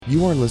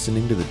You are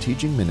listening to the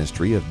teaching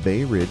ministry of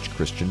Bay Ridge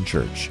Christian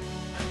Church.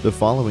 The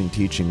following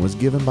teaching was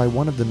given by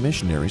one of the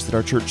missionaries that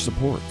our church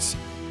supports.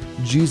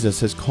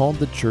 Jesus has called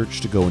the church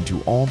to go into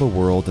all the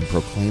world and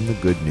proclaim the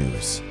good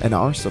news, and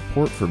our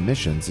support for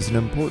missions is an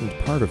important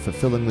part of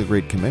fulfilling the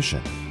Great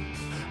Commission.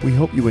 We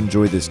hope you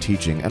enjoy this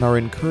teaching and are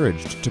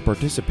encouraged to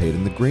participate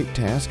in the great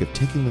task of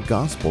taking the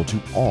gospel to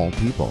all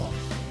people.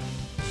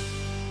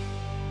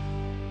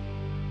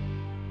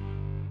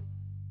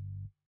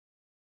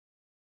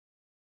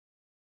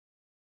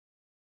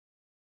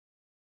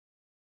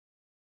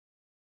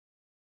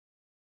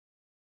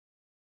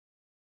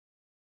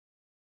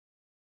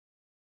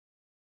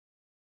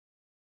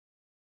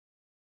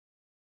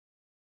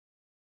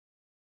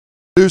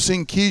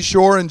 Introducing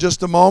Keyshore in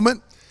just a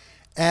moment,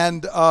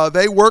 and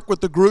they work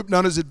with the group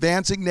known as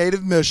Advancing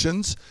Native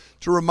Missions.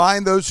 To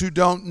remind those who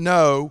don't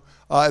know,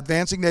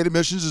 Advancing Native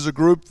Missions is a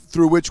group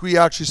through which we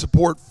actually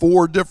support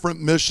 4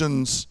 different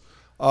missions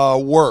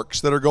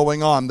works that are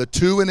going on. The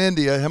 2 in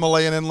India,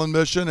 Himalayan Inland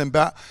Mission and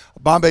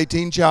Bombay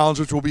Teen Challenge,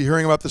 which we'll be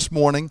hearing about this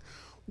morning.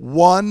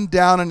 1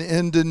 down in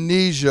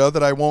Indonesia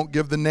that I won't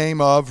give the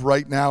name of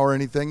right now or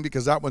anything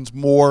because that one's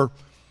more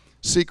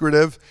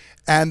secretive.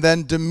 And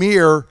then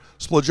Damir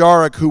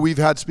Splojaric, who we've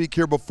had speak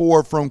here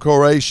before from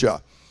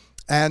Croatia.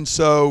 And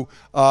so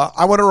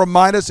I want to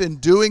remind us in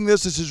doing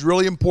this is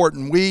really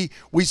important. We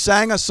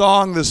sang a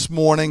song this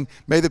morning,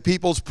 May the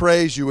Peoples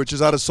Praise You, which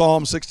is out of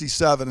Psalm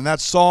 67. And that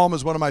psalm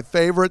is one of my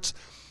favorites.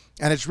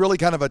 And it's really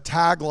kind of a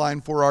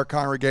tagline for our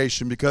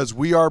congregation because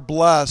we are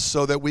blessed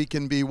so that we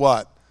can be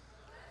what?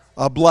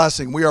 A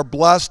blessing. We are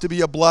blessed to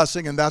be a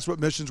blessing, and that's what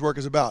missions work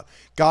is about.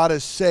 God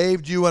has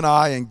saved you and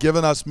I and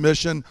given us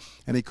mission,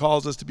 and He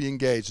calls us to be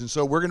engaged. And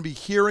so we're going to be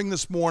hearing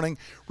this morning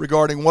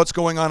regarding what's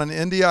going on in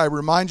India. I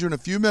remind you in a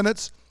few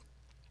minutes,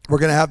 we're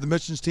going to have the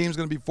missions teams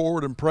going to be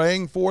forward and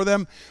praying for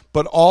them,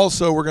 but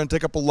also we're going to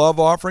take up a love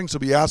offering, so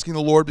be asking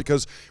the Lord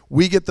because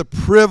we get the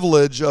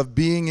privilege of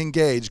being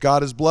engaged.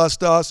 God has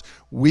blessed us.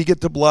 We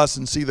get to bless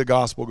and see the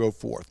gospel go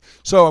forth.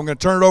 So I'm going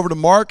to turn it over to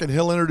Mark, and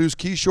he'll introduce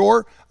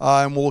Keyshore,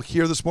 and we'll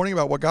hear this morning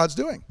about what God's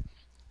doing.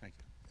 Thank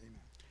you. Amen.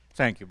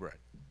 Thank you, Brett.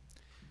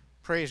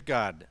 Praise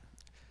God.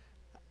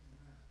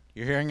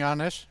 You're hearing on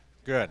this?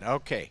 Good.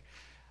 Okay.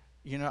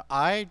 You know,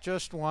 I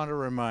just want to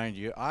remind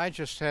you, I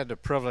just had the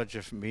privilege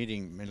of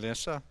meeting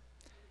Melissa,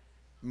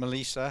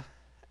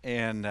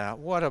 and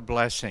what a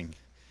blessing.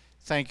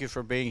 Thank you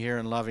for being here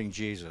and loving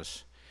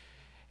Jesus.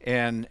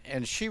 And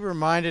she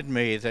reminded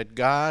me that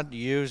God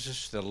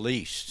uses the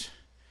least,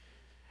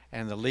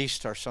 and the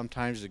least are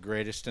sometimes the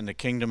greatest in the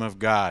kingdom of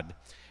God.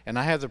 And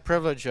I had the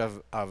privilege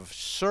of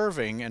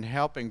serving and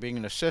helping, being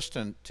an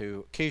assistant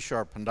to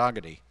Kishore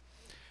Pandagati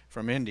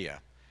from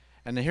India.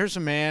 And here's a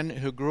man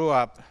who grew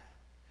up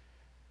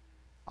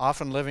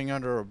often living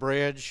under a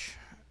bridge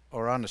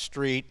or on the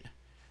street,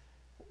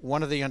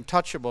 one of the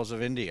untouchables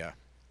of India,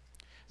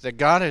 that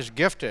God has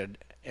gifted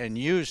and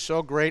used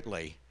so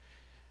greatly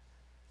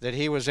that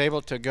he was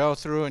able to go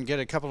through and get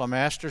a couple of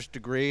master's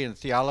degree in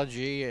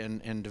theology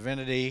and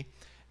divinity,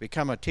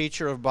 become a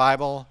teacher of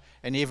Bible,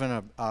 and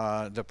even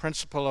the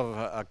principal of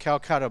a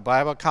Calcutta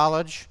Bible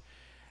College,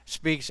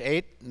 speaks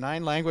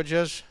 9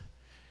 languages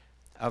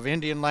of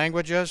Indian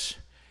languages.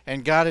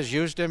 And God has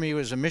used him. He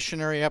was a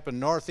missionary up in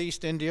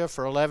northeast India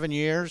for 11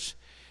 years,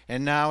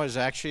 and now is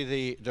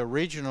actually the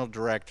regional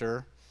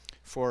director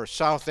for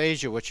South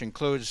Asia, which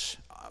includes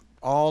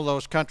all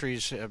those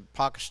countries,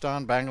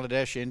 Pakistan,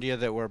 Bangladesh, India,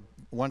 that were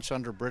once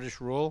under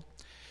British rule.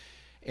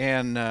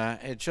 And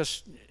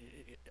it's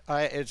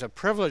a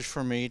privilege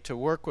for me to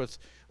work with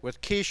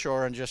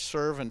Keyshore and just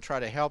serve and try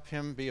to help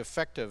him be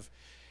effective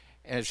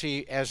as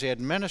he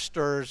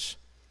administers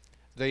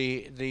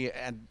the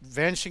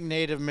Advancing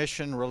Native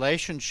Mission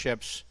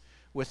relationships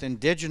with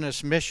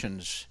indigenous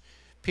missions,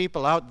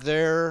 people out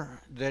there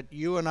that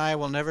you and I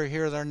will never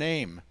hear their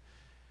name.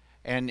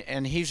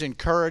 And he's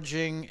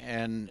encouraging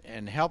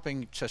and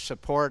helping to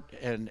support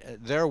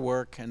their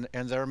work and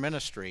their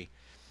ministry.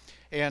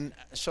 And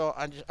so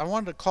I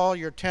wanted to call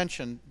your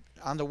attention.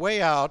 On the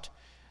way out,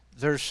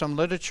 there's some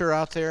literature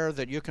out there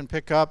that you can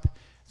pick up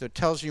that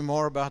tells you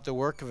more about the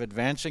work of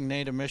Advancing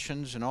Native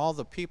Missions and all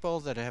the people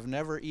that have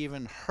never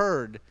even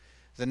heard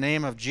the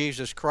name of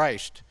Jesus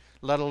Christ,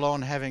 let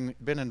alone having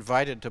been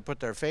invited to put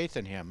their faith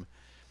in Him.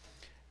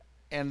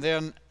 And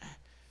then,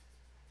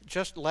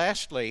 just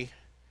lastly,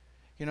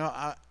 you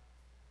know,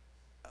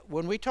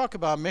 when we talk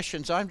about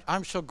missions,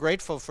 I'm so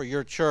grateful for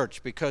your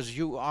church because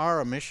you are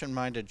a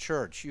mission-minded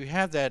church. You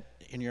have that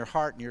in your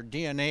heart and your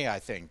DNA, I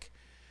think.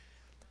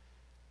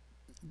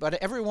 But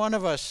every one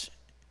of us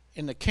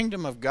in the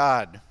kingdom of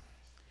God,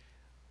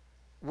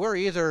 we're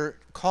either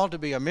called to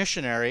be a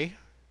missionary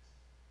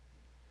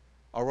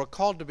or we're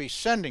called to be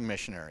sending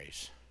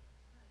missionaries.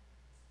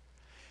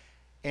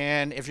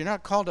 And if you're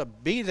not called to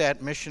be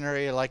that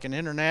missionary, like an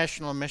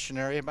international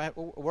missionary,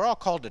 we're all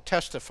called to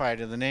testify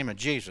to the name of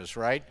Jesus,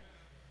 right?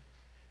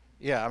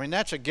 Yeah, I mean,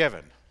 that's a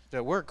given,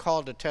 that we're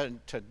called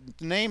to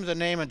name the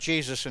name of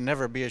Jesus and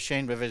never be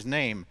ashamed of His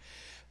name.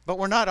 But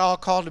we're not all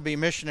called to be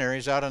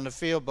missionaries out in the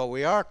field, but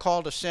we are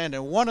called to send.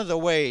 And one of the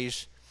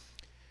ways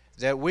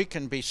that we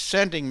can be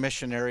sending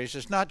missionaries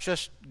is not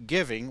just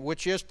giving,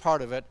 which is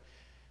part of it,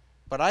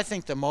 but I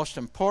think the most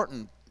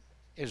important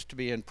is to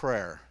be in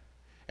prayer.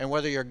 And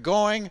whether you're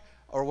going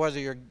or whether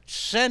you're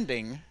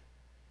sending,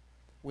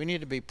 we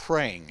need to be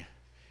praying.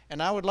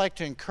 And I would like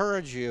to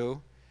encourage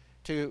you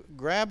to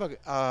grab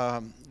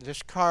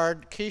this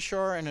card.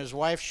 Kishore and his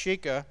wife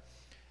Shika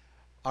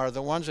are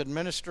the ones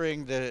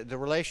administering the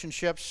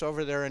relationships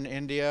over there in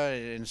India,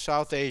 in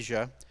South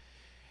Asia.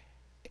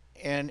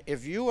 And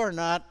if you are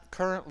not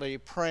currently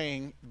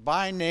praying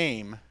by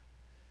name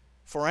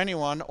for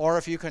anyone, or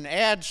if you can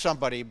add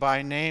somebody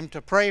by name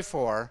to pray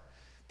for,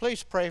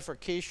 please pray for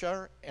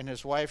Kishore and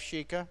his wife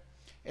Shika.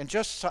 And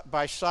just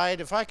by side,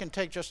 if I can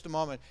take just a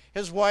moment,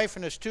 his wife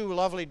and his two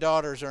lovely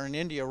daughters are in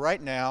India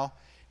right now,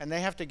 and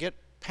they have to get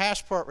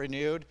passport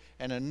renewed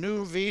and a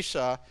new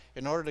visa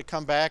in order to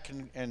come back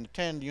and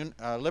attend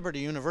Liberty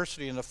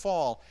University in the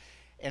fall.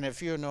 And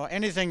if you know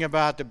anything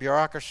about the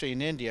bureaucracy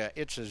in India,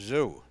 it's a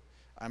zoo.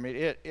 I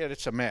mean,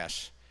 it's a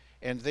mess.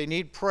 And they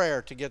need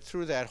prayer to get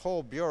through that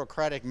whole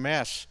bureaucratic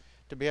mess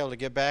to be able to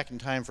get back in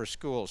time for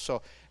school.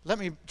 So let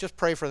me just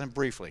pray for them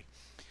briefly.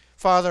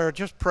 Father,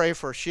 just pray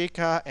for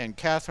Shika and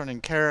Catherine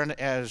and Karen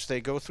as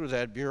they go through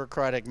that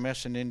bureaucratic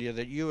mess in India,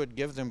 that you would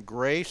give them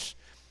grace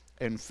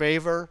and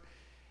favor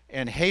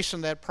and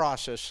hasten that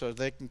process so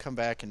they can come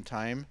back in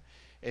time,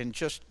 and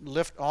just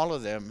lift all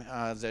of them,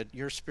 that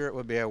your Spirit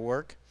would be at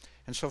work.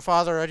 And so,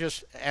 Father, I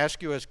just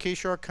ask you as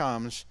Kishore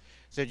comes,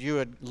 that you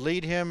would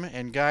lead him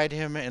and guide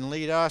him and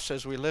lead us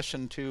as we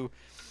listen to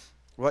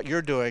what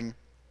you're doing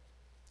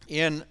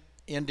in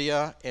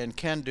India and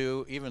can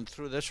do even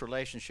through this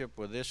relationship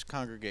with this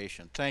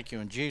congregation. Thank you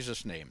in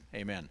Jesus' name.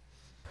 Amen.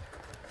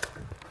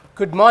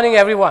 Good morning,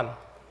 everyone.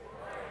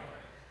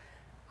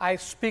 I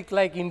speak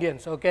like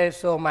Indians, okay,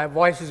 so my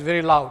voice is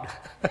very loud.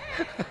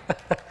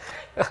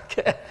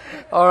 Okay,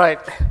 all right.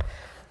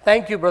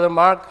 Thank you, Brother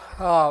Mark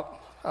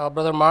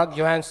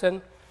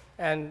Johansson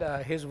and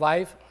his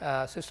wife,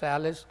 Sister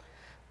Alice.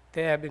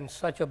 They have been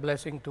such a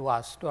blessing to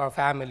us, to our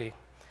family.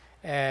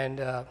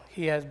 And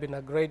he has been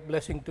a great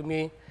blessing to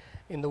me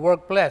in the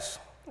workplace.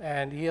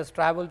 And he has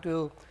traveled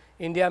to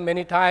India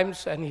many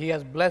times, and he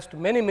has blessed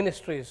many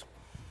ministries.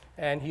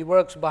 And he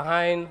works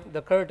behind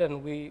the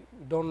curtain. We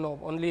don't know,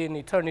 only in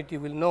eternity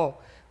we'll know.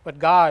 But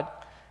God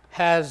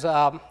has,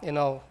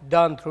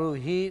 done through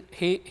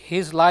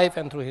his life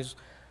and through his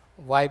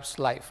wife's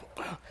life.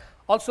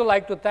 Also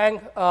like to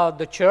thank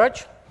the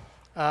church.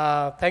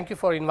 Thank you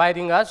for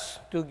inviting us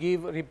to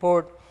give a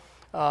report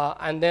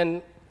and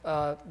then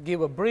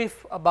give a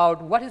brief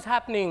about what is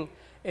happening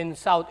in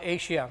South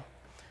Asia.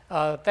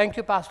 Thank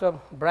you, Pastor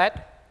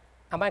Brett.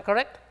 Am I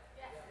correct?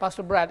 Yes.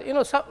 Pastor Brett.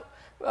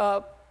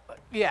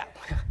 Yeah.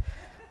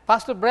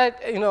 Pastor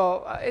Brett, it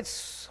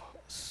is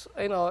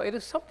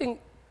something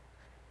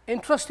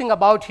interesting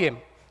about him.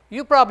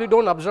 You probably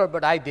don't observe,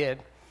 but I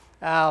did.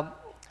 Number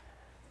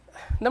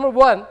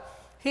one,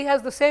 he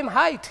has the same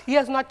height. He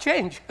has not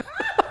changed.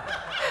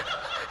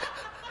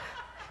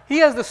 He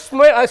has the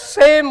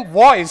same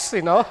voice,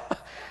 and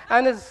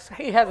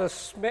he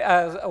has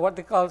what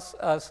they call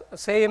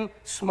same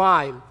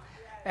smile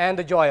and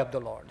the joy of the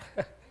Lord.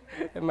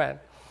 Amen.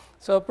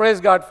 So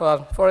praise God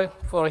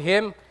for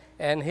him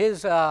and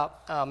his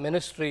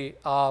ministry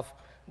of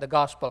the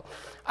gospel.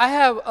 I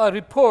have a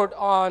report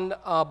on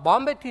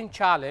Bombay Teen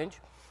Challenge,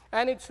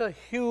 and it's a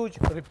huge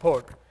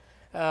report.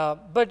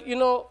 But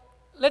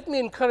let me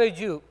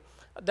encourage you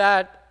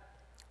that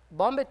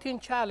Bombay Teen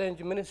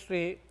Challenge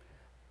ministry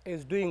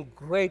is doing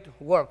great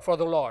work for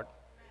the Lord.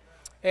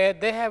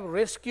 They have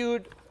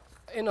rescued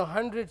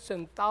hundreds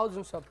and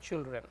thousands of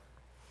children,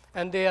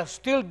 and they are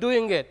still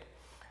doing it.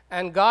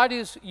 And God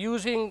is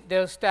using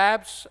their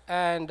staffs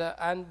and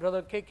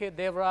Brother K.K.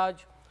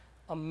 Devraj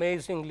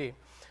amazingly.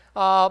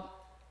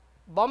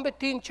 Bombay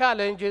Teen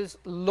Challenge is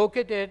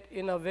located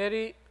in a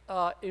very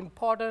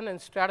important and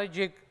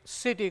strategic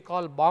city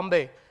called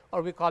Bombay,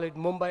 or we call it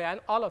Mumbai, and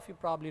all of you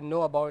probably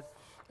know about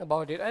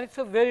it. And it's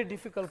a very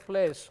difficult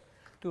place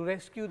to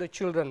rescue the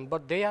children,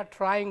 but they are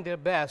trying their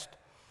best,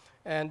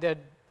 and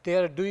they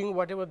are doing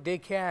whatever they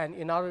can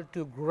in order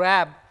to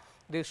grab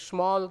these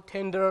small,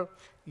 tender,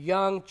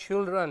 young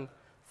children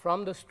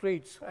from the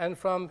streets and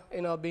from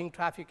being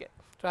trafficked.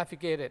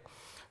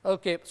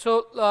 Okay,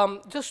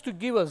 so just to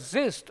give a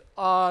gist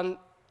on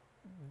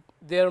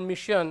their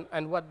mission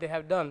and what they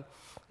have done,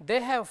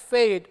 they have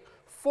fed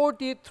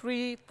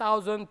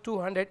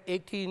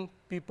 43,218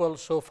 people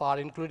so far,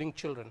 including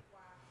children. Wow.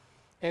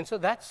 And so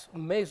that's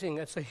amazing.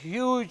 It's a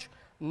huge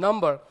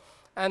number.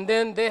 And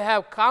then they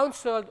have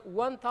counseled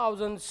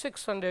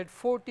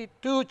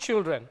 1,642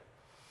 children.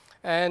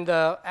 And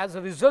as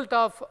a result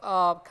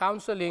of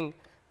counseling,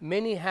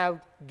 many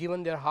have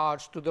given their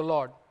hearts to the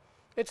Lord.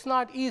 It's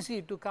not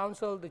easy to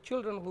counsel the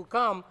children who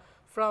come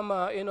from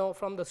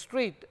the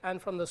street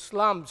and from the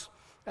slums,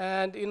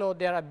 and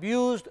they are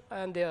abused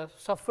and they are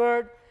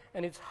suffered,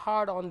 and it's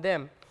hard on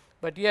them.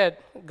 But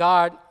yet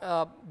God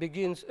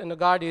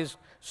God is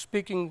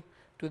speaking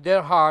to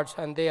their hearts,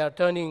 and they are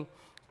turning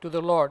to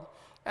the Lord.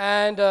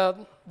 And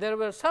there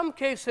were some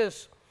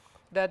cases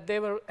that they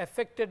were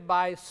affected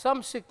by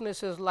some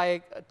sicknesses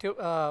like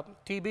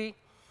TB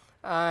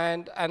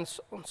and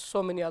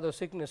so many other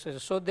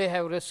sicknesses. So they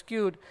have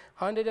rescued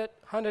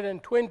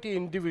 120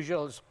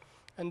 individuals,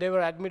 and they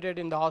were admitted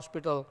in the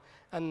hospital,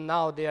 and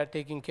now they are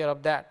taking care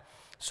of that.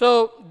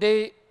 So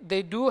they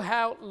do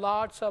have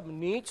lots of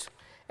needs,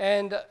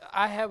 and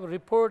I have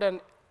reported, and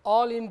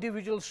all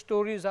individual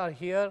stories are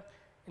here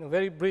in a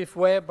very brief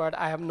way, but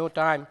I have no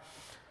time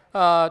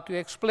to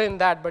explain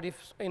that. But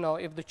if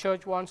the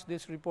church wants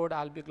this report,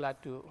 I'll be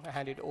glad to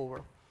hand it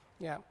over.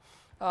 Yeah.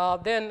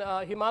 Then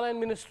Himalayan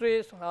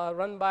Ministries,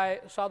 run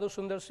by Sadhu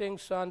Sundar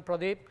Singh's son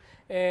Pradeep,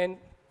 and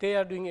they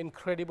are doing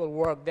incredible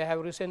work. They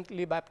have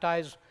recently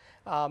baptized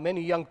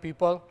many young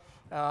people.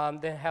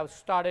 They have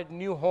started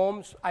new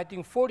homes. I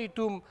think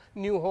 42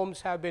 new homes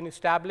have been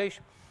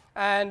established,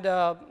 and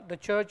the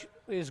church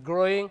is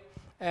growing,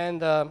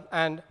 and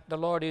the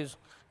Lord is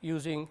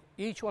using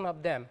each one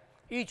of them,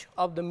 each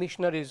of the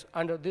missionaries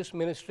under this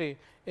ministry,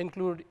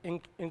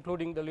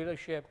 including the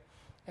leadership,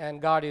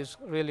 and God is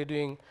really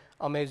doing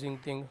amazing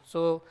things.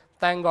 So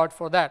thank God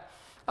for that.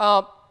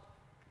 I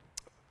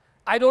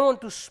don't want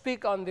to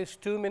speak on these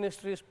two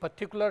ministries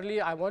particularly.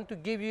 I want to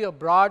give you a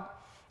broad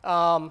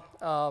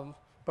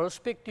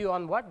perspective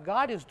on what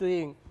God is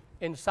doing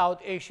in South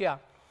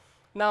Asia.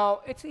 Now,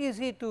 it's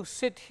easy to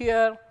sit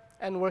here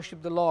and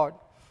worship the Lord,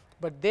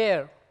 but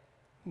there,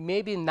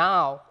 maybe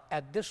now,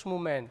 at this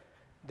moment,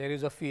 there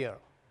is a fear.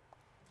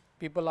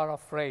 People are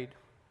afraid,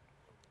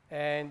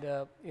 and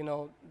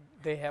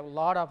they have a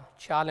lot of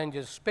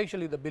challenges,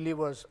 especially the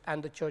believers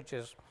and the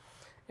churches.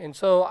 And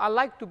so I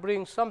like to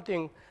bring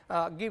something,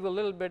 give a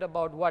little bit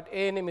about what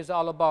A&M is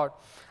all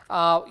about.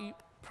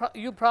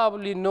 You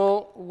probably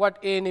know what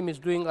A&M is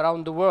doing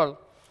around the world,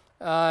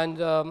 and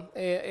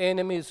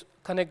A&M is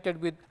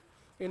connected with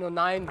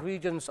 9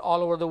 regions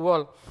all over the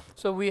world.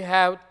 So we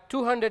have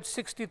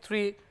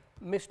 263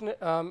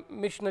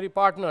 missionary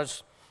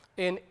partners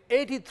in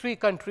 83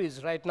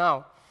 countries right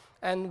now,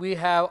 and we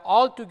have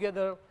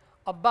altogether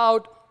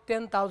about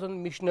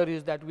 10,000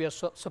 missionaries that we are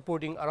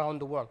supporting around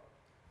the world.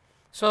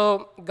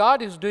 So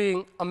God is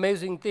doing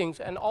amazing things,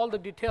 and all the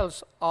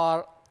details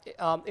are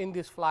in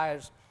these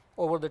flyers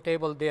over the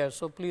table there.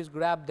 So please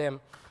grab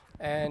them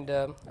and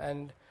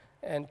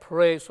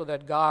pray so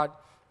that God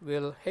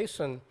will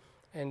hasten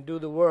and do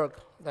the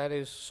work that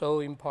is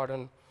so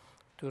important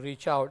to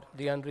reach out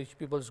the unreached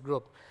people's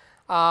group.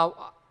 I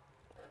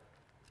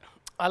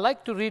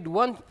like to read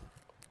one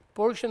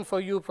portion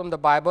for you from the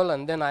Bible,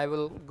 and then I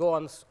will go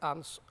on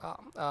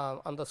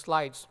the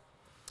slides.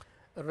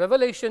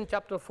 Revelation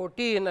chapter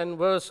 14 and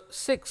verse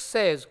 6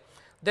 says,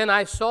 "Then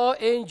I saw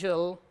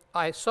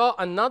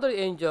another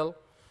angel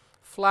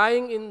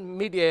flying in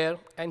midair,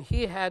 and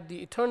he had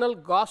the eternal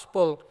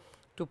gospel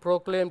to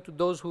proclaim to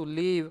those who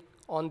live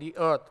on the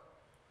earth,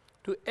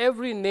 to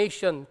every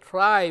nation,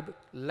 tribe,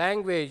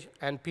 language,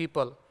 and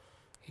people.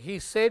 He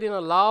said in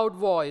a loud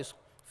voice,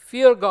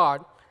 'Fear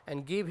God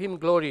and give him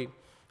glory,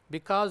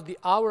 because the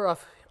hour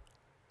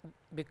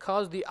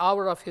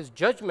of his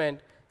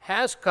judgment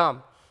has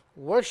come.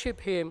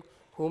 Worship him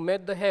who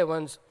made the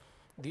heavens,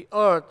 the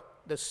earth,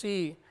 the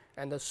sea,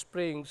 and the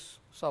springs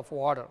of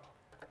water.'"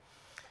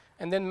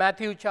 And then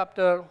Matthew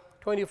chapter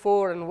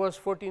 24 and verse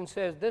 14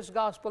 says, "This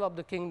gospel of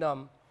the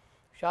kingdom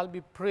shall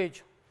be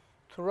preached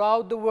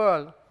throughout the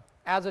world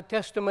as a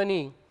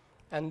testimony,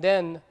 and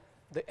then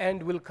the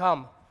end will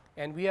come."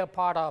 And we are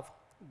part of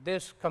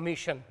this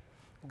commission.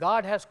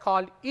 God has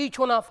called each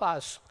one of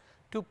us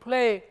to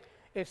play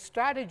a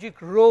strategic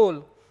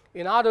role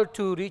in order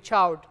to reach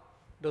out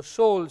the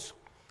souls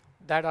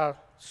that are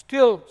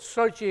still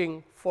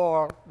searching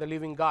for the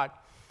living God.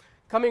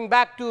 Coming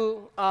back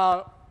to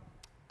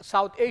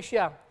South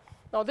Asia.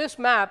 Now, this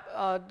map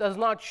does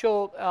not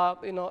show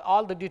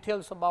all the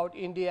details about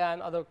India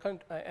and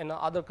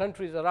other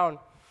countries around.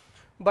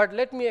 But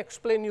let me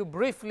explain you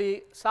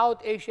briefly.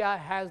 South Asia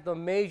has the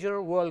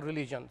major world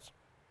religions.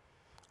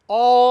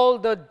 All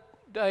the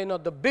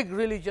big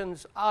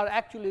religions are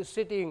actually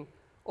sitting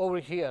over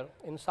here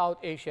in South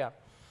Asia.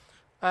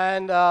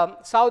 And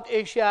South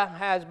Asia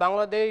has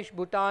Bangladesh,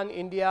 Bhutan,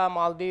 India,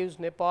 Maldives,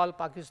 Nepal,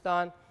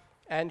 Pakistan,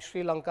 and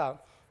Sri Lanka.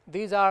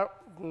 These are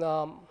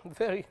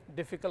very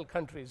difficult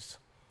countries,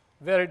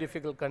 very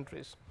difficult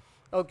countries.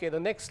 Okay, the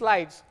next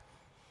slides.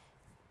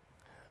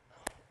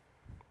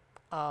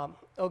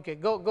 Okay,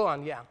 go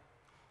on, yeah.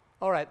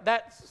 All right,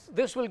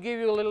 this will give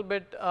you a little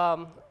bit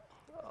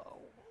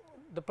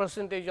the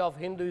percentage of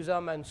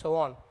Hinduism and so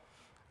on.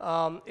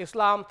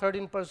 Islam,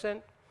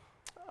 13%,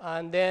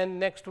 and then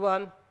next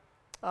one,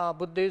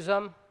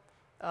 Buddhism.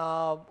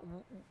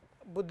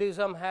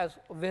 Buddhism has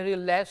very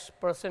less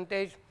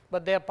percentage,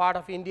 but they are part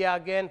of India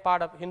again,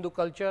 part of Hindu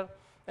culture,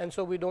 and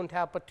so we don't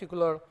have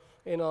particular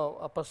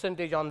a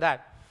percentage on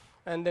that.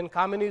 And then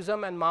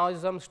communism and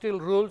Maoism still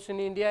rules in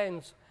India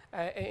and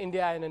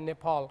in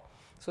Nepal.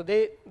 So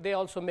they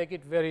also make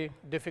it very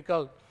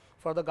difficult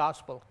for the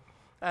gospel.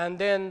 And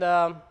then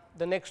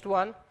the next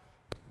one.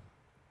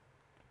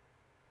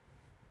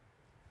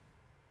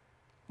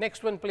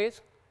 Next one,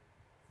 please.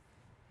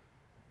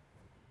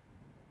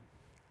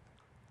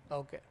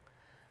 Okay.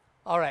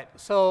 All right.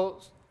 So,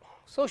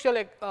 social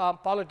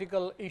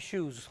political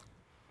issues.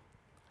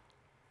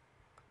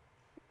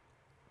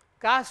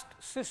 Caste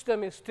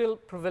system is still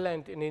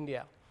prevalent in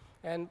India.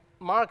 And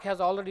Mark has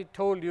already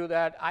told you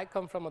that I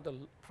come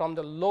from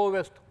the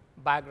lowest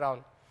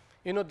background.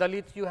 You know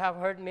Dalit, you have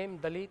heard name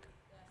Dalit?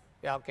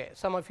 Yeah, okay.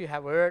 Some of you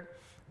have heard.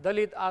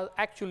 Dalit are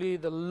actually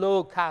the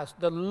low caste,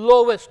 the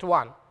lowest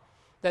one,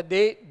 that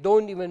they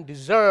don't even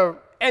deserve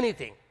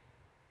anything.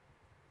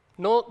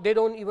 No, they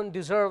don't even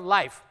deserve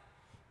life.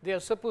 They are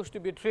supposed to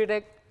be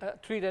treated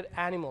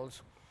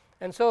animals.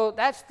 And so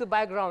that's the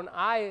background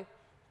I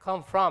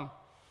come from.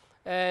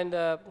 And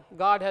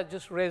God has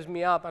just raised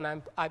me up,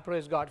 and I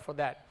praise God for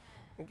that.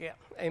 Okay,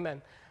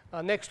 amen.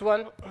 Next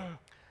one.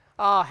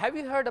 Have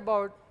you heard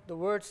about the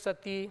word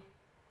sati?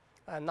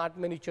 Not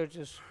many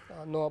churches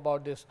know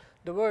about this.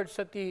 The word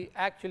sati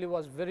actually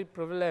was very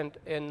prevalent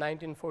in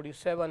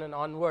 1947 and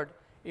onward,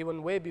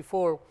 even way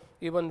before,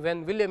 even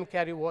when William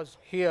Carey was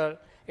here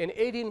in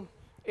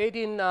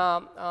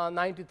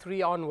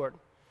 1893 onward.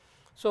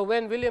 So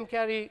when William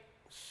Carey,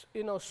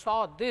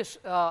 saw this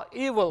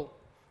evil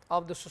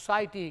of the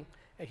society,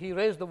 he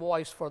raised the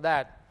voice for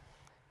that.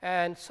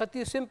 And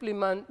sati simply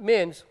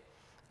means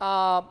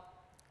a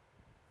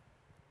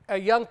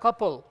young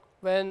couple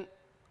when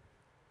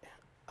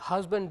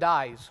husband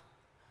dies,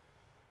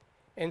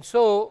 and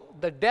so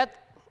the death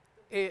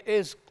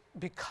is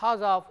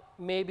because of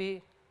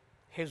maybe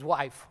his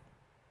wife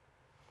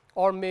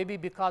or maybe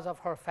because of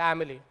her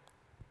family.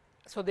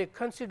 So they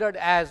considered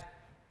as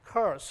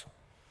curse.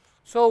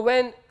 So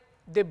when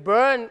they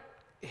burn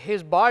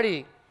his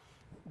body,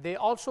 they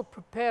also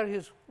prepare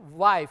his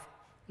wife,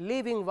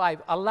 living wife,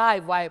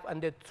 alive wife,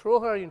 and they throw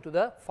her into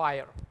the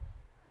fire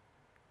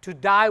to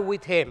die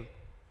with him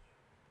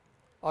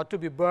or to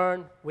be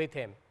burned with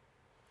him.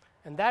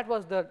 And that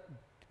was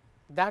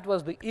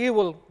the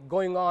evil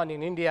going on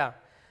in India.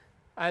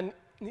 And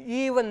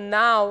even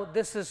now,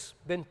 this has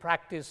been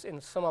practiced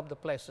in some of the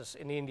places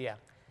in India,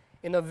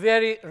 in a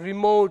very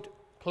remote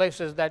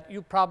places that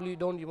you probably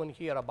don't even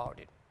hear about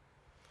it.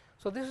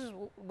 So this is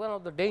one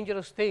of the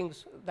dangerous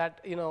things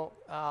that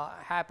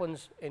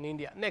happens in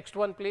India. Next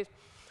one, please.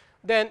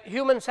 Then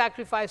human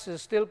sacrifice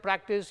is still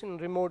practiced in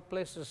remote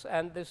places,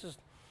 and this is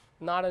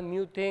not a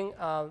new thing.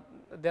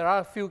 There are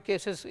a few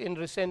cases in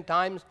recent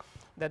times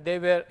that they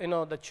were,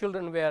 the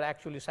children were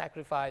actually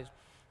sacrificed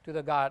to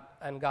the god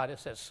and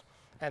goddesses.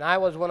 And I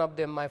was one of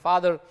them. My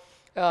father,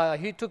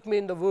 he took me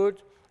in the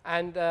woods,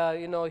 and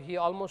he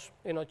almost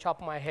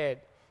chopped my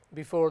head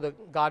before the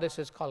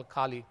goddesses called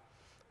Kali.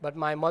 But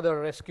my mother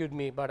rescued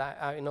me. But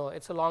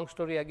it's a long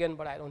story again,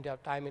 but I don't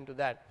have time into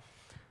that.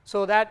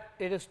 So that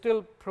it is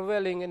still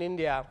prevailing in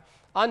India.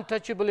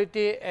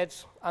 Untouchability,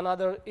 it's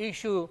another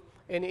issue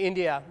in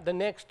India. The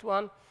next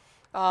one.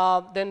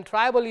 Then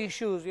tribal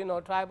issues,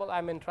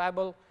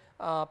 tribal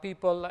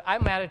people.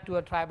 I'm married to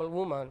a tribal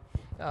woman.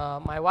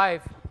 My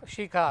wife,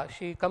 Shika,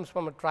 she comes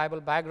from a tribal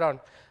background.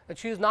 But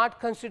she is not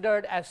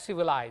considered as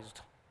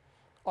civilized,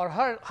 or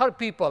her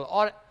people,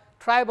 or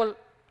tribal,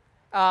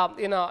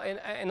 in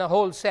a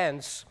whole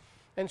sense.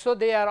 And so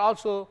they are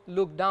also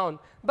looked down.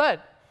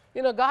 But,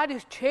 God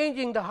is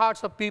changing the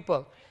hearts of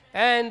people.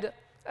 And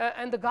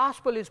the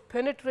gospel is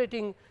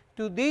penetrating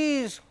to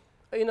these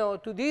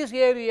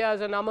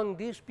areas and among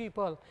these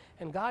people,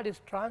 and God is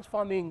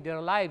transforming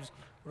their lives,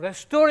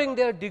 restoring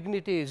their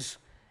dignities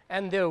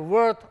and their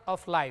worth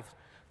of life.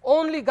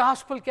 Only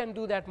gospel can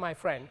do that, my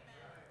friend.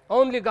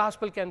 Only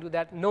gospel can do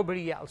that,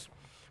 nobody else.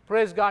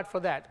 Praise God for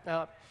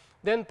that.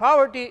 Then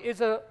poverty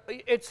is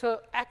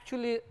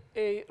actually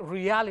a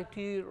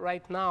reality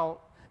right now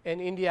in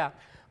India.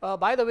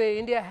 By the way,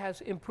 India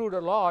has improved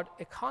a lot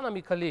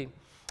economically.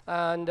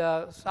 And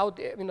South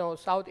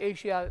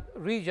Asia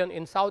region,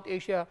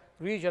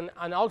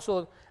 and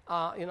also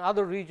in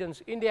other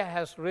regions, India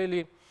has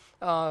really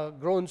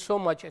grown so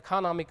much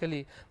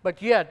economically.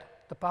 But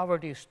yet, the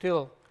poverty is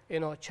still,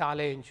 a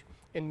challenge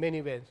in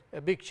many ways, a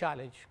big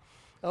challenge.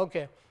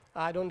 Okay,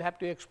 I don't have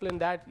to explain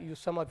that.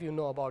 Some of you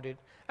know about it.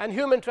 And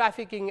human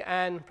trafficking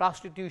and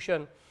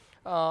prostitution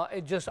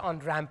is just on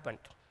rampant.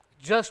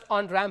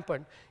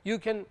 You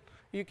can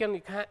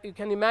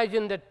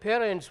imagine that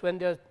parents, when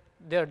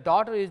their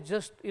daughter is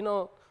just,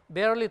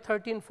 barely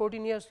 13,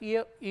 14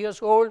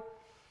 years old,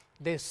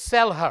 they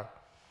sell her.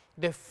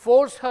 They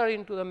force her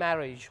into the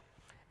marriage.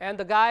 And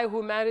the guy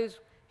who marries,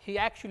 he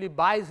actually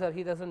buys her.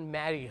 He doesn't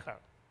marry her.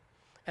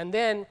 And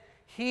then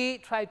he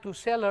tried to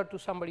sell her to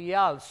somebody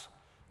else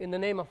in the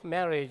name of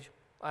marriage,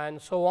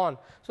 and so on.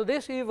 So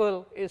this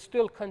evil is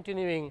still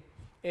continuing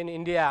in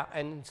India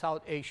and in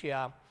South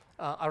Asia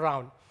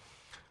around.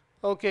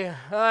 Okay,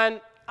 and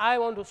I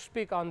want to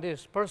speak on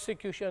this.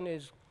 Persecution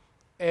is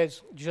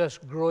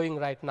just growing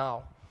right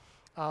now.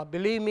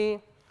 Believe me,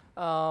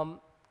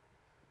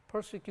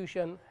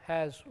 persecution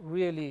has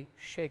really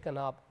shaken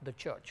up the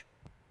church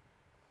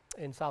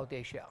in South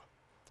Asia.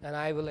 And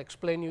I will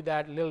explain you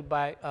that a little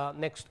by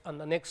on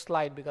the next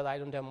slide, because I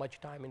don't have much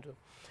time into it.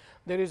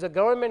 There is a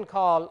government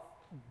called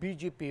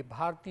BJP,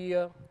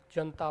 Bharatiya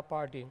Janata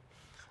Party.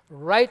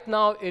 Right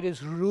now it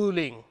is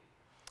ruling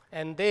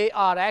and they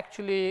are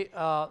actually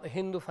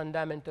Hindu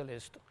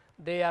fundamentalists.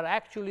 They are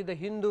actually the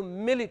Hindu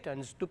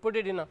militants, to put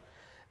it in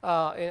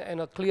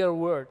a clear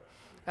word.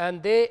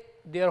 And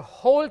their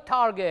whole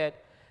target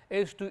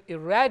is to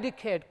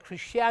eradicate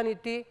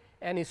Christianity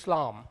and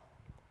Islam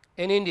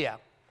in India.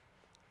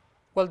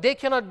 Well, they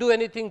cannot do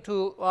anything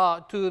to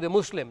the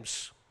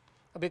Muslims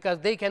because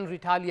they can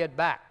retaliate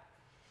back.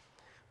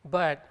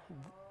 But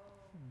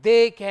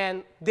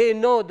they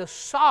know the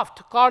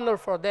soft corner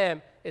for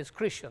them is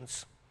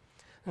Christians.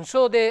 And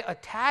so they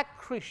attack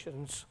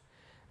Christians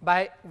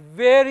by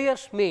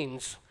various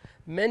means.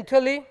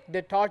 Mentally,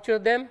 they torture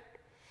them,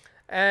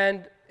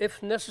 and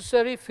if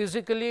necessary,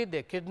 physically,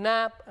 they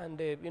kidnap and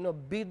they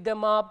beat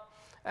them up,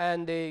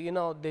 and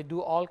they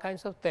do all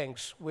kinds of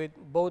things with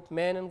both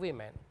men and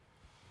women.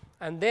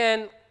 And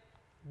then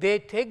they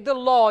take the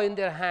law in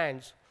their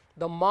hands.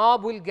 The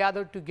mob will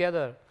gather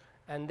together,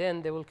 and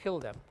then they will kill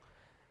them.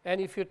 And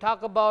if you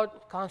talk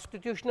about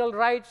constitutional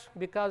rights,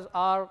 because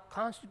our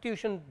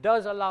Constitution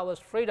does allow us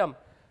freedom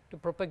to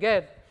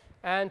propagate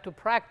and to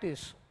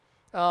practice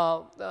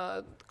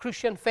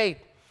Christian faith,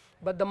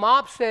 but the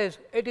mob says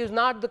it is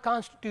not the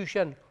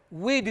Constitution.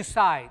 We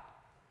decide.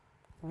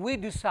 We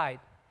decide.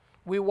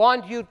 We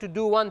want you to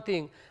do one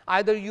thing.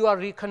 Either you are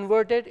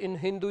reconverted in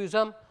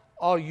Hinduism,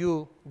 or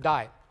you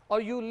die,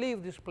 or you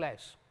leave this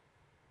place.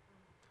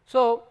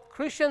 So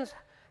Christians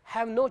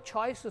have no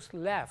choices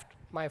left,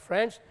 my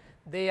friends.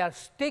 They are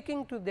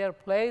sticking to their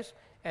place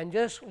and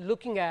just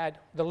looking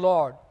at the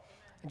Lord,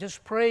 and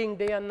just praying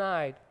day and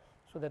night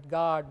so that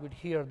God would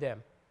hear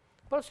them.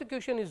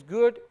 Persecution is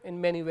good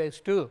in many ways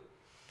too.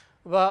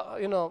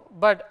 Well,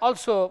 but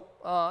also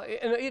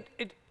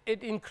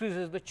it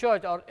increases the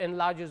church or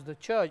enlarges the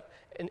church,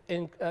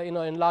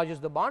 enlarges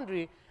the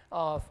boundary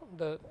of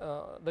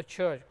the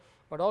church.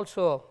 But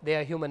also they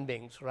are human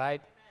beings,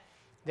 right?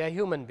 They are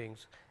human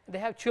beings. They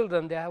have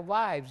children, they have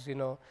wives,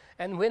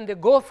 and when they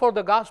go for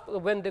the gospel,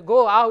 when they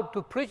go out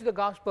to preach the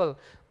gospel,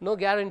 no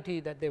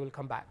guarantee that they will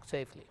come back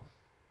safely.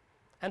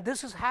 And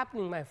this is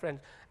happening, my friends.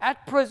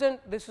 At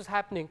present, this is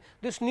happening.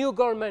 This new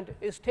government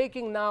is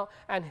taking now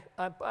and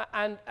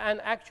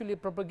actually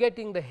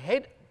propagating the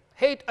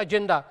hate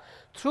agenda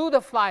through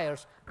the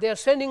flyers. They are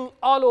sending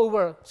all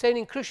over,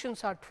 saying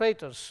Christians are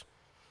traitors.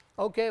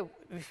 Okay,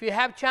 if you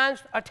have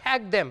chance,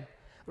 attack them.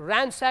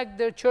 Ransack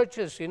their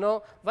churches,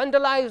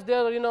 vandalize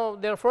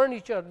their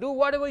furniture, do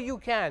whatever you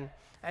can,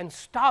 and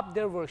stop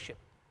their worship.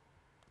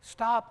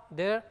 Stop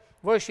their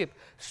worship.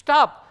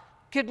 Stop,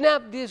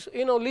 kidnap these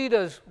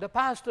leaders, the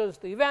pastors,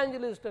 the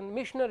evangelists, and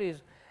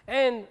missionaries,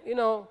 and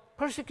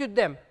persecute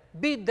them,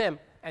 beat them,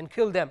 and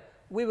kill them.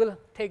 We will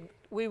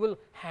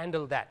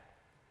handle that.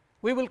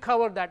 We will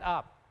cover that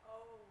up.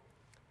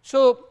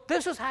 So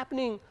this is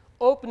happening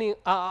openly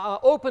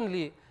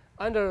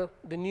under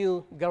the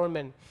new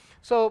government.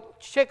 So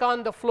check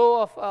on the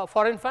flow of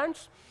foreign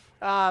funds.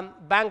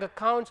 Bank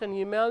accounts and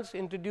emails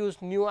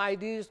introduce new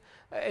IDs.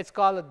 It's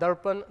called a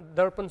Darpan.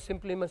 Darpan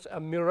simply means a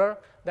mirror.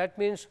 That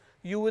means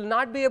you will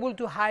not be able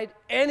to hide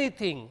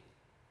anything.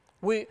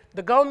 The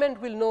government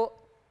will know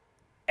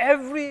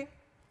everything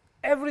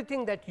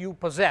that you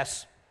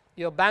possess.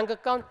 Your bank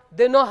account,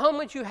 they know how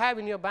much you have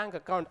in your bank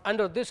account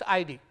under this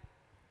ID.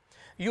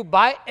 You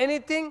buy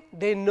anything,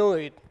 they know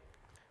it.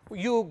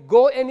 You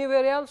go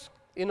anywhere else,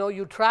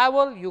 you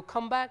travel, you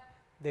come back,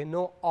 they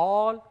know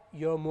all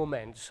your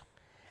movements.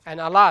 And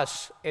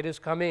alas, it is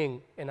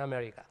coming in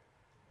America.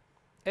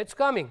 It's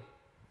coming.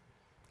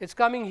 It's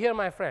coming here,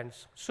 my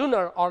friends,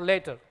 sooner or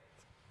later.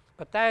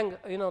 But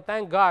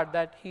thank God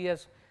that He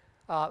has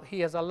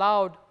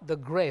allowed the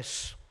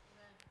grace.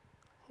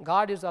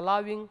 God is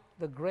allowing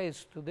the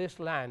grace to this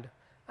land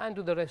and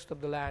to the rest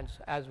of the lands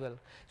as well.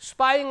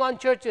 Spying on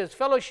churches,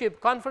 fellowship,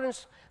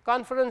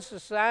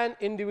 conferences, and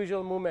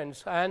individual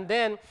movements, and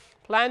then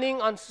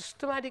planning on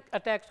systematic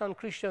attacks on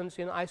Christians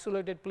in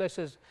isolated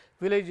places,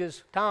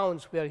 villages,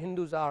 towns where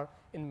Hindus are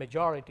in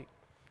majority.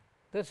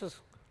 This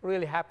is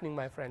really happening,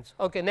 my friends.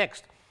 Okay,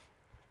 next.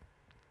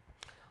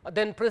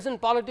 Then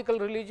present political,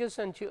 religious,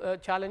 and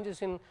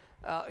challenges in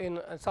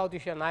South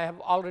Asia. And I have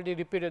already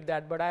repeated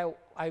that, but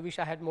I wish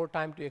I had more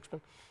time to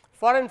explain.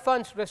 Foreign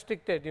funds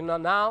restricted.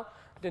 Now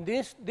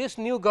this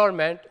new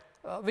government,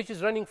 which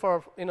is running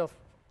for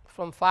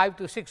from 5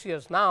 to 6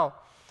 years now,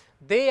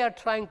 they are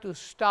trying to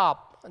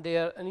stop. We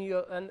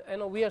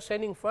are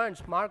sending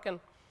funds. Mark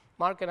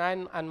and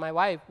I and my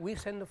wife, we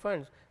send the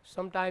funds.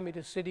 Sometime it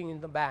is sitting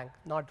in the bank,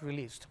 not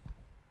released,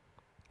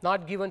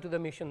 not given to the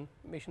mission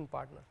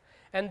partner.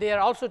 And they are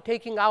also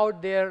taking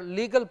out their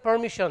legal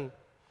permission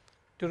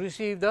to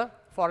receive the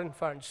foreign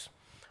funds.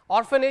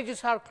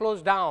 Orphanages are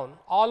closed down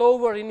all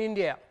over in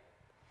India.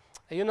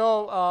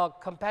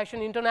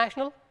 Compassion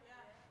International?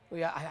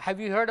 Yeah. Have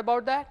you heard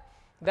about that?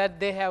 That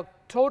they have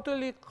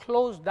totally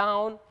closed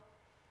down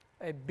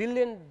 $1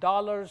 billion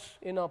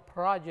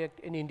project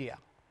in India.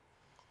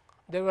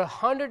 There were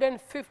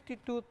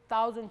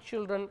 152,000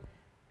 children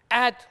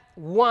at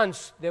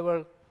once.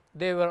 They're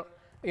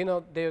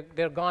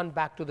gone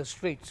back to the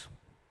streets.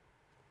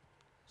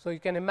 So you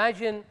can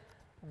imagine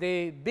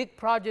the big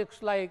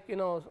projects like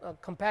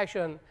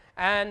Compassion,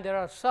 and there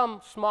are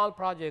some small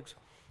projects.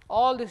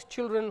 All these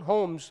children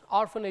homes,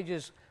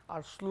 orphanages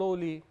are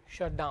slowly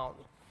shut down.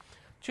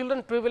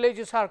 Children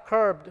privileges are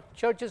curbed,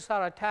 churches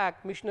are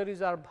attacked,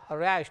 missionaries are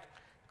harassed,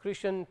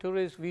 Christian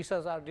tourist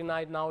visas are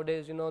denied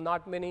nowadays.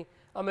 Not many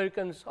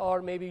Americans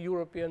or maybe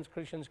Europeans,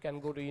 Christians can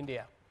go to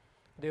India.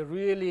 They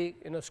really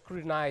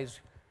scrutinize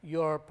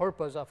your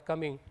purpose of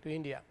coming to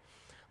India.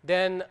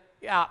 Then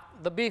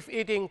the beef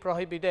eating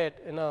prohibited,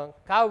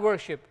 cow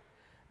worship,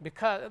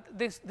 because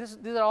these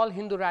are all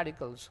Hindu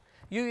radicals.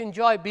 You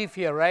enjoy beef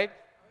here, right?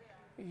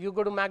 You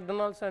go to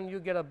McDonald's and you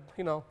get a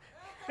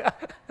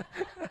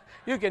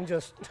you can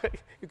just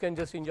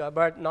enjoy,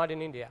 but not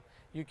in India.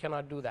 You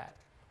cannot do that.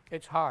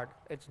 It's hard,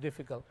 it's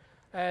difficult.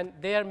 And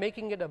they are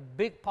making it a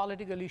big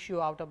political issue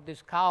out of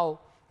this cow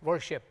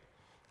worship.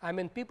 I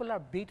mean, people are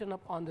beaten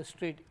up on the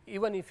street,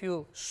 even if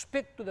you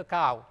speak to the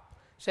cow,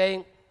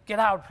 saying, get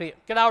out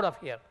of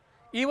here.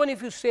 Even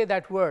if you say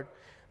that word,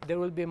 there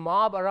will be a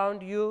mob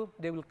around you,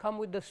 they will come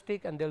with the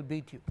stick and they'll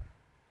beat you.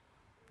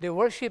 They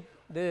worship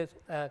the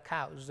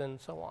cows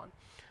and so on.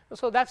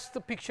 So that's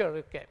the picture,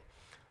 okay.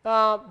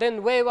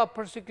 Then wave of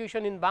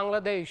persecution in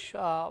Bangladesh,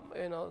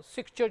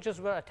 6 churches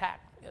were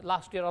attacked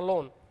last year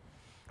alone.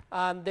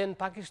 And then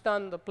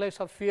Pakistan, the place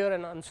of fear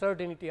and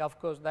uncertainty, of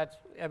course,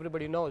 that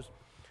everybody knows.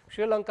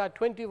 Sri Lanka,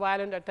 20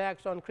 violent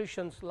attacks on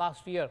Christians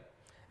last year,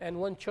 and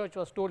 1 church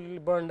was totally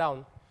burned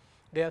down.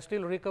 They are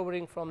still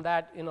recovering from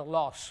that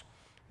loss.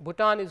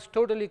 Bhutan is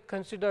totally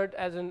considered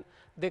as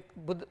the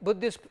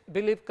Buddhist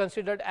belief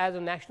considered as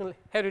a national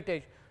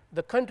heritage.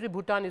 The country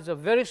Bhutan is a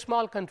very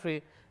small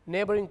country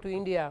neighboring to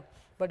India,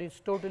 but it's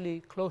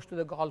totally close to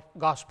the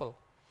gospel.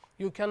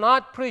 You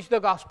cannot preach the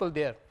gospel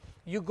there.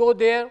 You go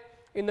there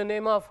in the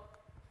name of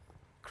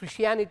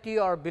Christianity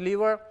or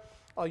believer,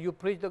 or you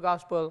preach the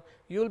gospel,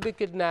 you will be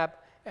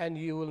kidnapped, and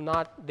you will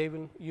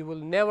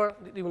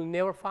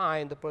never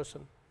find the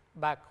person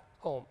back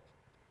home.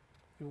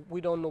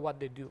 We don't know what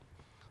they do.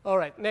 All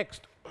right,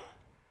 next.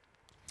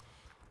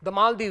 The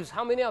Maldives.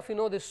 How many of you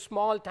know this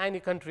small,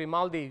 tiny country,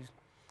 Maldives?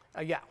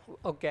 Yeah,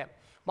 okay.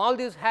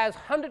 Maldives has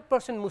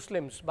 100%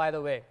 Muslims, by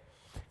the way.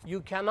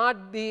 You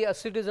cannot be a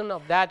citizen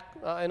of that,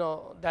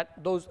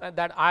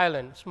 that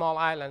island,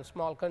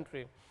 small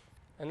country,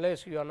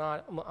 unless you are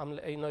not,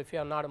 if you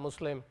are not a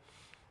Muslim.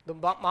 The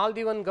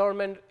Maldivian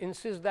government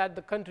insists that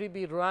the country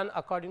be run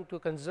according to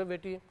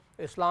conservative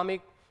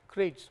Islamic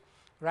creeds.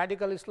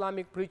 Radical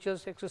Islamic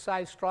preachers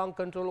exercise strong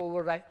control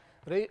over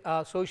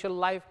social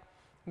life,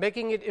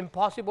 making it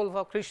impossible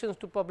for Christians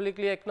to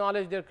publicly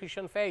acknowledge their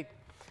Christian faith.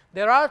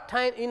 There are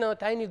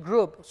tiny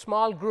group,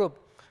 small group,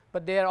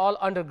 but they are all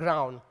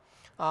underground,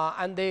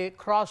 and they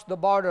cross the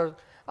border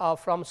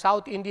from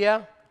South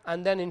India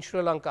and then in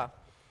Sri Lanka.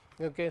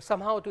 Okay,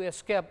 somehow to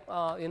escape,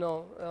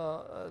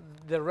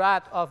 the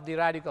wrath of the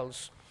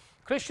radicals.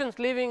 Christians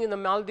living in the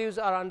Maldives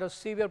are under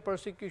severe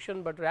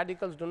persecution, but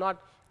radicals do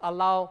not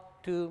allow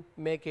to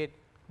make it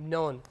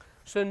known.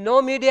 So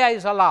no media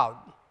is allowed.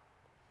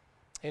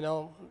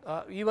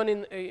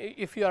 Even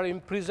if you are in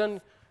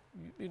prison,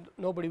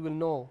 nobody will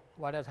know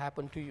what has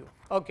happened to you.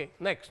 Okay,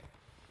 next.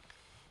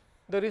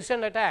 The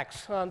recent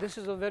attacks. This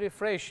is a very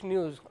fresh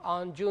news.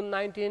 On June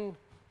 19,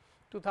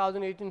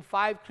 2018,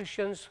 5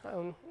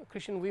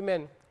 Christian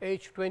women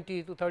aged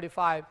 20 to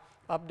 35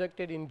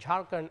 abducted in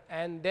Jharkhand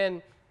and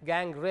then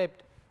gang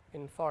raped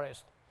in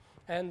forest.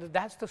 And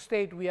that's the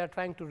state we are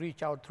trying to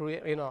reach out through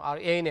our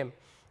A&M.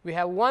 We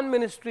have one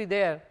ministry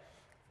there.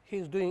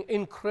 He's doing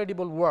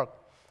incredible work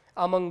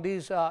among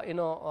these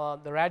the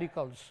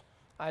radicals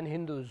and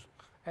Hindus,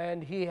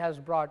 and he has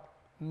brought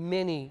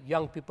many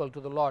young people to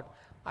the Lord.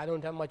 I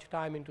don't have much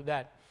time into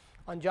that.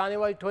 On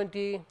January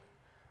 20,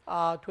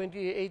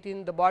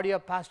 2018, the body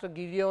of Pastor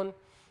Gideon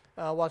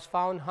was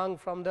found hung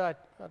from the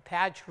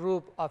thatched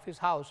roof of his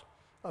house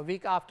a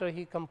week after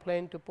he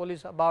complained to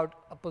police about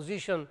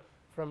opposition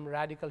from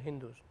radical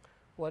Hindus.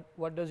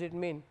 What does it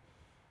mean?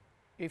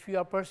 If you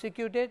are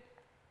persecuted,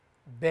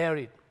 bear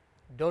it.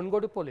 Don't go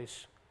to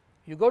police.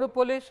 You go to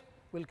police,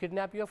 we'll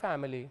kidnap your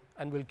family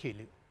and we'll kill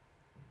you.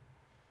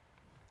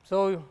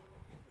 So,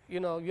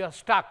 you are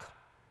stuck.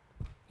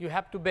 You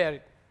have to bear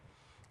it.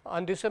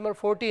 On December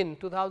 14,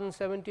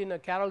 2017, a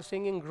carol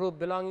singing group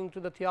belonging to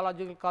the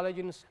Theological College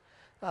in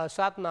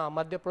Satna,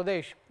 Madhya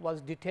Pradesh,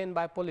 was detained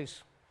by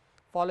police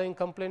following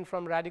complaint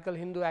from radical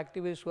Hindu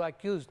activists who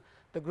accused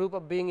the group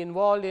of being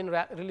involved in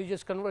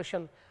religious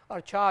conversion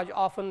or charge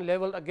often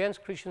leveled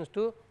against Christians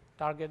to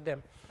target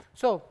them.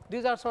 So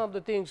these are some of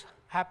the things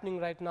happening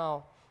right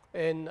now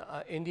in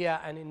India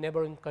and in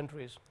neighboring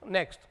countries.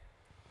 Next,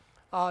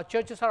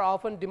 churches are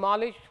often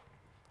demolished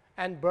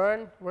and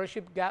burned,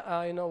 worship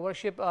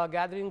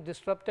gatherings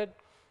disrupted,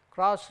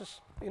 crosses,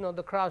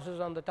 the crosses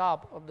on the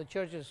top of the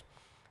churches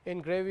in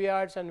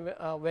graveyards and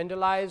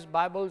vandalized,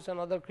 Bibles and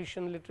other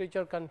Christian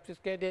literature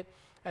confiscated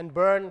and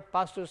burned,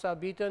 pastors are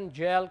beaten,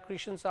 jailed,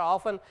 Christians are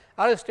often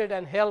arrested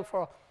and held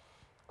for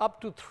up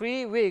to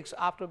 3 weeks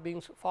after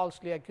being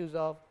falsely accused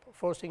of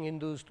forcing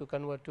Hindus to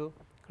convert to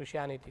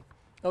Christianity.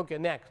 Okay,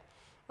 next.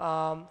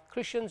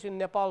 Christians in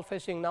Nepal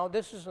facing now.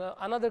 This is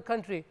another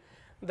country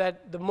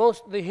that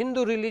the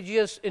Hindu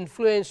religious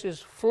influence is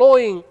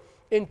flowing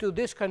into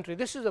this country.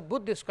 This is a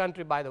Buddhist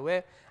country, by the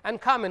way, and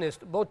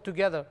communist, both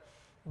together.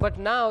 But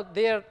now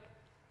they are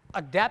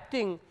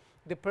adapting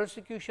the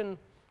persecution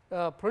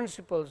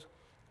principles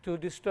to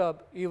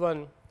disturb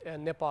even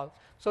Nepal.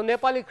 So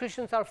Nepali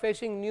Christians are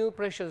facing new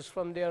pressures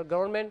from their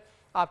government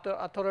after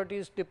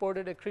authorities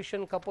deported a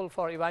Christian couple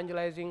for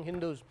evangelizing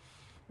Hindus.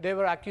 They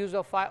were accused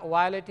of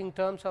violating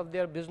terms of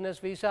their business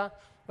visa,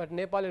 but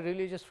Nepali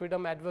religious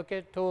freedom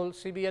advocate told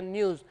CBN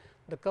News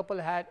the couple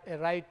had a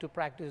right to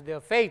practice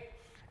their faith,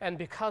 and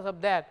because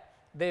of that,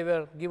 they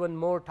were given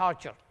more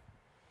torture.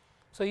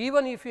 So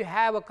even if you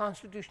have a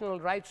constitutional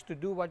rights to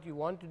do what you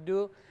want to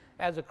do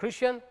as a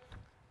Christian,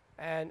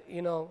 and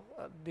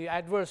the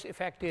adverse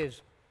effect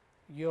is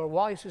your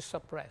voice is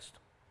suppressed,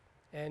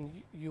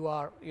 and you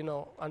are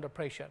under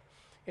pressure.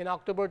 In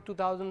October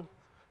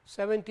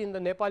 2017, the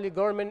Nepali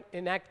government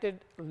enacted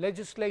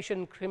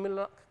legislation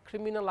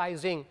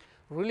criminalizing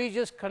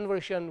religious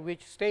conversion,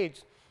 which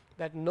states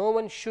that no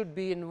one should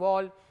be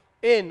involved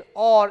in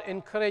or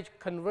encourage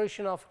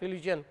conversion of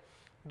religion.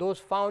 Those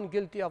found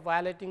guilty of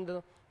violating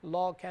the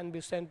law can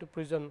be sent to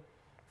prison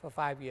for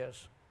 5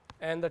 years,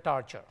 and the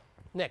torture.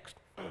 Next.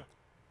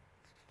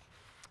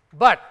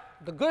 But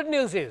the good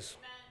news is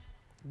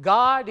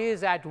God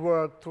is at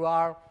work through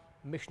our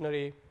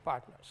missionary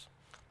partners.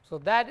 So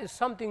that is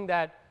something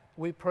that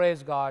we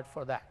praise God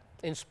for that,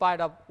 in spite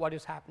of what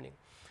is happening.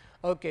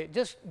 Okay,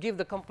 just give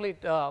the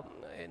complete the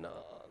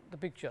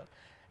picture.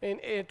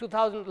 In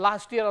 2000,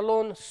 last year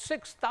alone,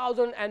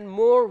 6,000 and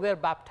more were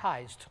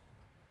baptized.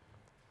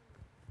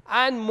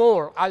 And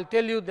more, I'll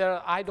tell you,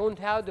 I don't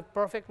have the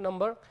perfect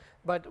number,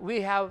 but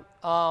we have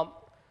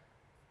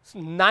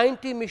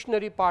 90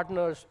 missionary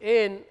partners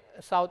in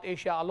South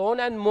Asia alone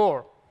and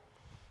more.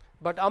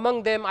 But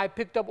among them, I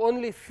picked up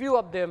only few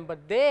of them,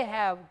 but they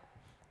have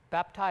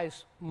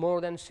baptized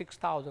more than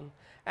 6,000.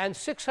 And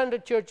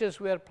 600 churches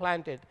were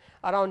planted.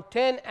 Around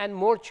 10 and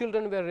more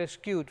children were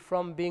rescued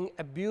from being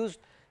abused,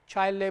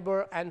 child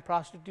labor, and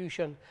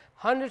prostitution.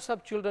 Hundreds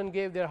of children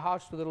gave their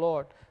hearts to the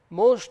Lord.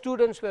 Most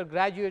students were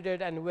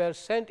graduated and were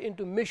sent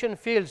into mission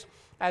fields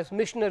as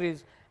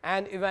missionaries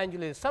and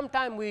evangelists.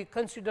 Sometimes we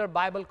consider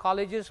Bible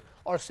colleges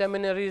or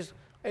seminaries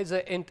as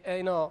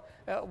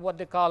what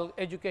they call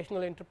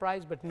educational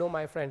enterprise, but no,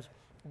 my friends,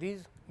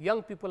 these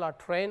young people are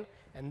trained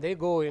and they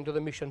go into the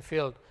mission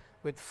field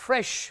with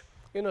fresh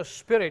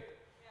spirit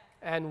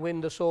and win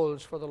the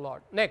souls for the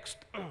Lord. Next.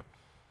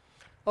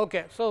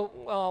 Okay, so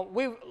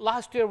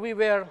last year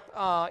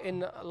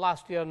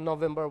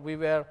November we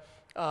were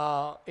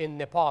in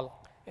Nepal,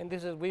 and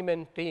this is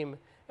women team,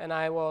 and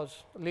I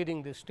was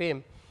leading this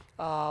team.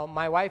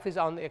 My wife is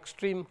on the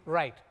extreme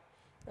right,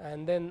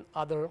 and then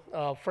other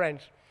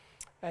friends,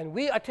 and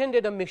we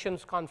attended a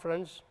missions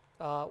conference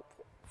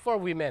for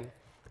women,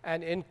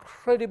 and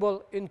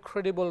incredible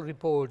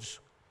reports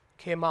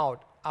came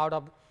out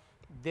of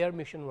their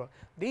mission work.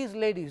 These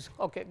ladies,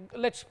 okay,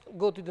 let's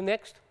go to the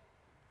next.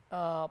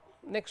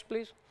 Next,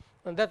 please.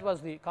 And that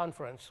was the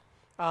conference.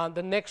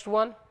 The next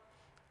one.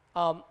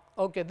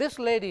 Okay, this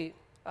lady,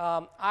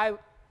 I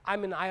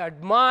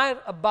admire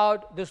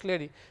about this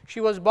lady. She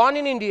was born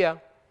in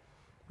India,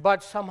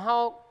 but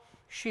somehow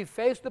she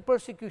faced the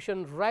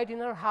persecution right in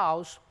her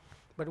house.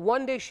 But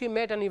one day she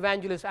met an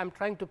evangelist. I'm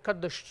trying to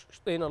cut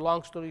the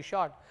long story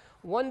short.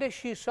 One day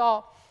she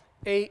saw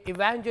a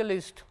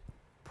evangelist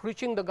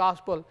preaching the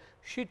gospel.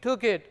 She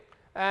took it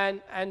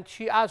and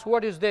she asked,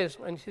 "What is this?"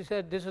 And she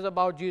said, "This is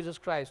about Jesus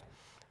Christ."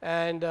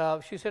 And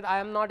she said, "I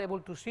am not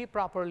able to see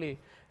properly."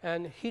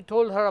 And he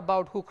told her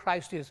about who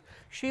Christ is.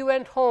 She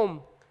went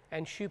home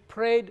and she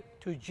prayed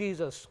to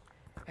Jesus,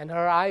 and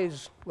her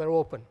eyes were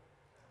open.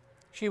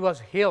 She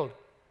was healed,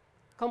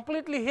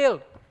 completely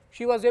healed.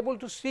 She was able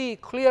to see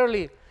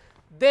clearly.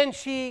 Then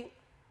she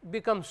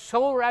became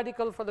so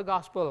radical for the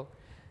gospel,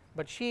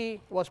 but she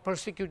was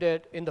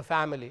persecuted in the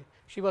family.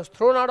 She was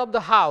thrown out of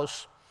the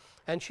house,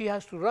 and she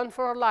has to run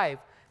for her life.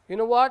 You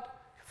know what?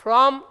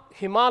 From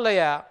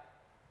Himalaya,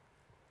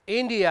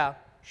 India,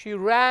 she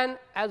ran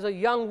as a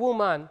young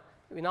woman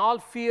in all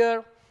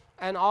fear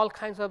and all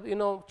kinds of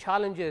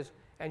challenges,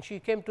 and she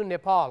came to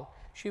Nepal.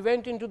 She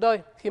went into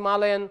the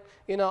Himalayan,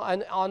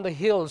 and on the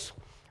hills,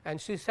 and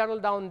she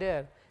settled down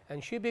there,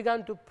 and she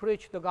began to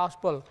preach the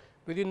gospel.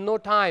 Within no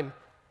time,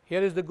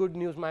 here is the good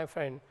news, my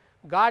friend.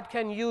 God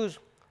can use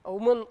a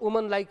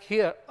woman like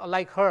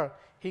her.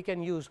 He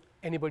can use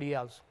anybody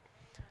else.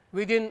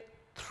 Within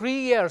 3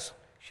 years,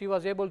 she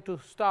was able to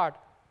start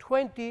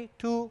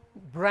 22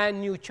 brand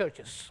new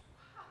churches.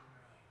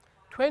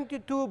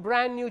 22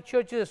 brand new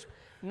churches,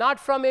 not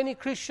from any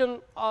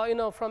Christian,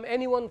 from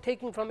anyone,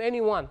 taking from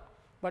anyone,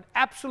 but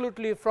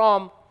absolutely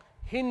from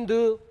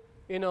Hindu,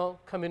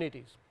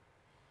 communities.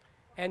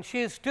 And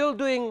she is still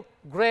doing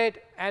great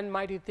and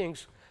mighty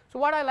things. So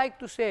what I like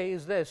to say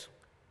is this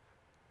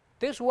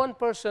one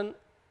person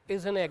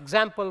is an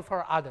example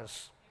for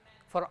others,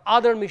 for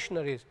other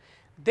missionaries.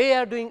 They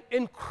are doing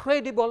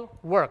incredible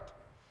work.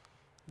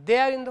 They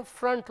are in the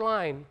front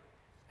line,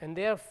 and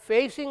they are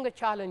facing the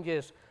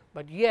challenges,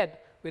 but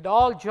yet with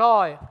all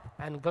joy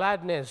and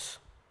gladness,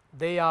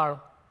 they are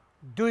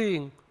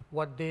doing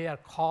what they are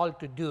called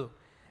to do.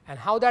 And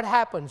how that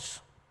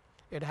happens?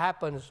 It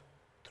happens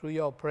through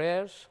your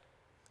prayers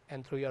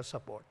and through your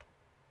support.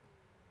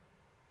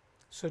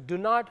 So do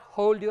not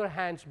hold your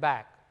hands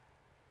back.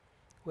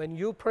 When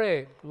you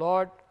pray,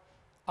 Lord,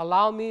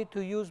 allow me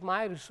to use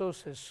my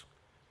resources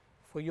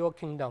for your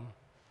kingdom,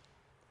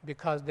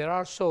 because there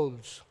are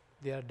souls,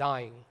 they are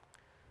dying.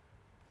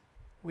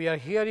 We are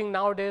hearing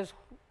nowadays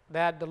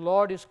that the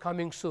Lord is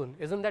coming soon.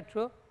 Isn't that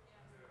true?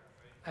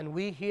 And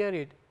we hear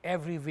it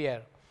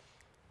everywhere.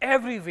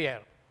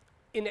 Everywhere.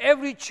 In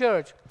every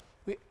church,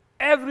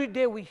 every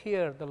day we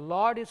hear, the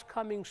Lord is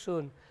coming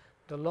soon.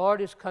 The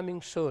Lord is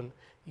coming soon.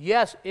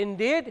 Yes,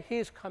 indeed, He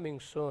is coming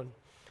soon.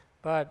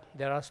 But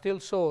there are still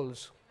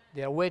souls.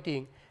 They are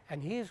waiting,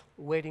 and He is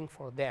waiting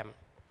for them.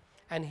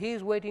 And He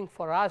is waiting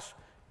for us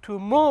to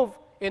move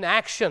in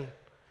action,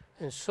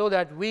 and so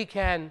that we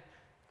can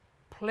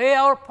play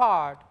our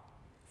part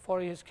for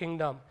His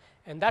kingdom.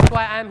 And that's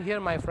why I'm here,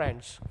 my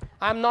friends.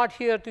 I'm not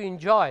here to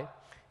enjoy.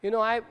 You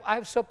know,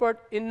 I've suffered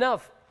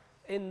enough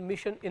in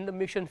the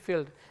mission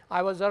field.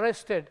 I was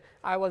arrested.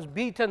 I was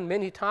beaten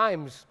many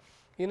times.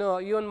 You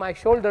know, even my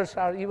shoulders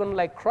are even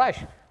like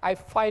crushed. I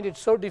find it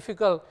so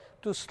difficult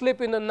to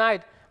sleep in the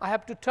night. I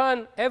have to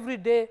turn every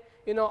day,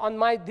 you know, on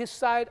this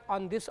side,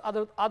 on this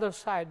other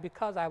side,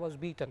 because I was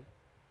beaten,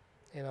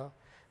 you know.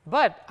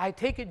 But I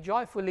take it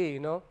joyfully, you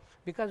know,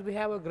 because we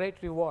have a great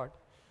reward.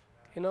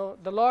 You know,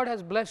 the Lord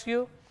has blessed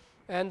you,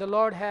 and the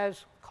Lord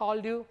has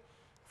called you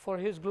for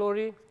His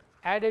glory,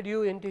 added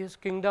you into His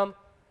kingdom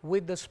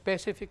with the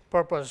specific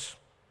purpose.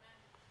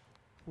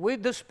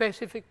 With the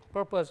specific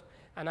purpose.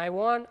 And I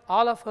want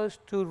all of us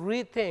to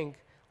rethink,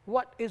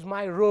 what is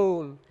my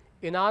role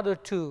in order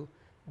to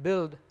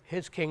build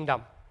His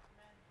kingdom?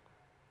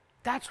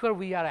 That's where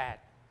we are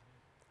at.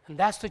 And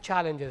that's the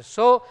challenges.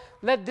 So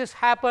let this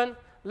happen.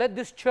 Let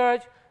this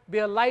church be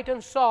a light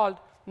and salt,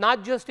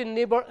 not just in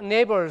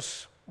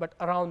neighbors, but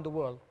around the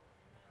world.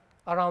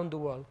 Around the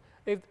world.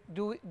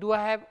 Do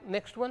I have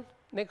next one?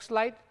 Next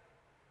slide?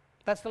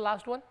 That's the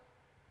last one?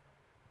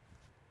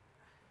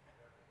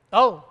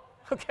 Oh,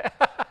 okay.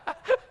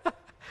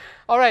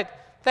 All right.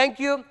 Thank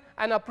you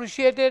and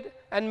appreciate it.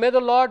 And may the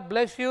Lord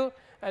bless you.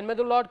 And may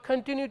the Lord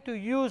continue to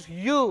use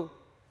you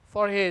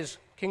for His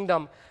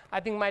kingdom. I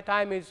think my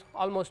time is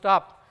almost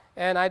up.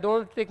 And I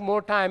don't take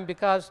more time,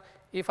 because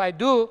if I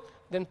do,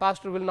 then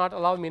Pastor will not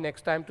allow me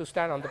next time to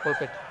stand on the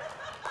pulpit.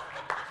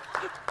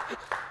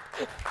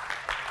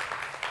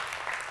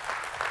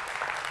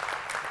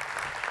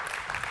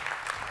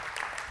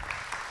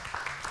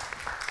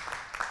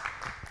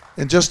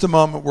 In just a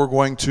moment, we're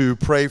going to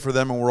pray for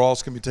them, and we're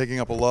also going to be taking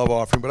up a love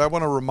offering. But I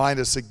want to remind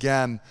us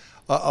again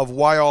of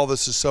why all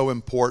this is so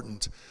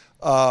important.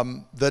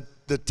 That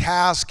the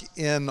task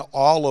in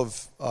all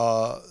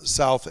of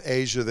South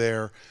Asia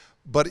there,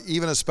 but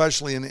even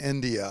especially in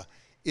India,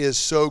 is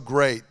so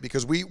great,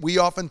 because we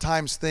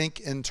oftentimes think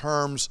in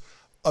terms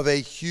of a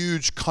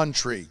huge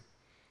country,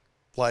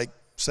 like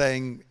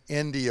saying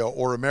India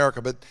or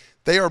America, but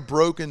they are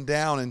broken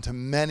down into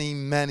many,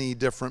 many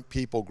different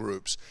people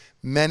groups,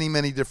 many,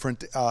 many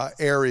different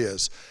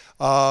areas.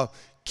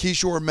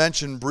 Kishore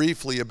mentioned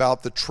briefly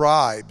about the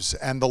tribes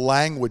and the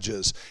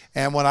languages.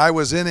 And when I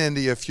was in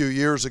India a few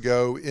years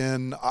ago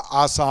in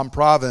Assam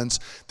province,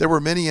 there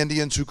were many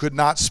Indians who could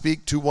not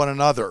speak to one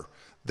another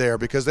there,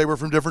 because they were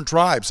from different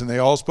tribes and they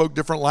all spoke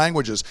different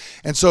languages.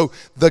 And so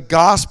the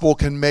gospel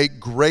can make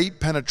great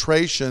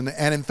penetration,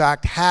 and in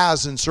fact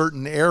has in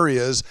certain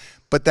areas,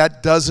 but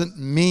that doesn't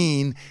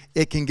mean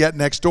it can get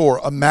next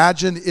door.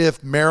 Imagine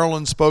if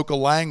Maryland spoke a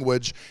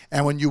language,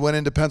 and when you went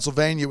into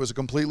Pennsylvania, it was a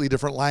completely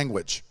different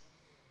language,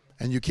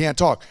 and you can't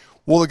talk.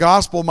 Well, the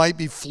gospel might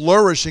be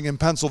flourishing in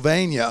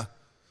Pennsylvania,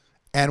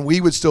 and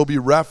we would still be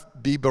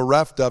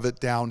bereft of it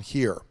down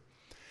here.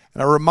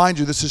 And I remind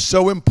you, this is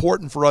so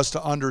important for us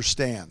to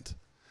understand.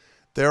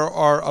 There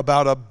are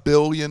about 1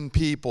 billion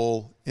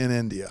people in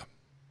India.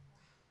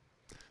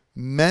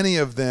 Many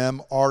of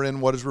them are in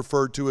what is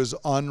referred to as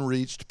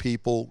unreached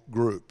people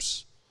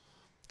groups.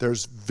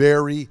 There's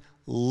very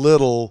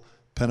little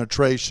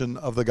penetration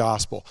of the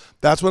gospel.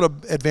 That's what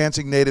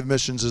Advancing Native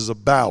Missions is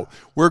about.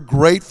 We're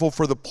grateful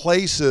for the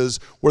places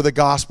where the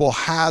gospel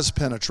has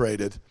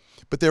penetrated,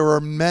 but there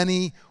are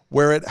many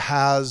where it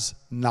has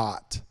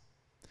not.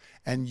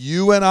 And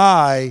you and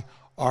I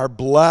are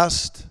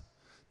blessed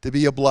to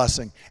be a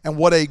blessing. And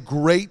what a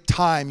great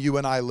time you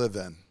and I live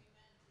in.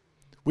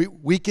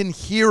 We can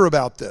hear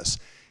about this.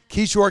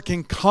 Kishore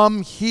can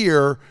come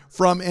here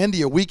from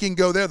India. We can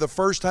go there. The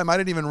first time, I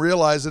didn't even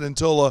realize it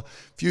until a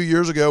few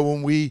years ago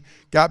when we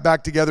got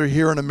back together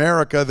here in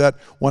America, that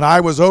when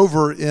I was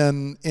over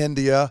in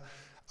India,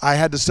 I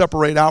had to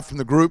separate out from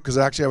the group, because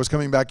actually I was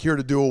coming back here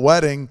to do a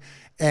wedding.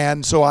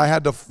 And so I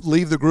had to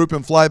leave the group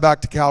and fly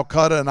back to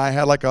Calcutta, and I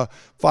had like a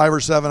 5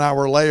 or 7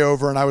 hour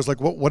layover, and I was like,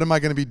 what am I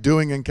going to be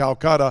doing in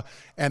Calcutta?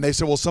 And they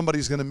said, well,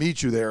 somebody's going to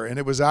meet you there. And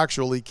it was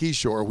actually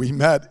Kishore. We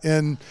met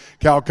in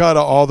Calcutta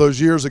all those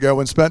years ago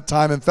and spent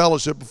time in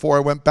fellowship before I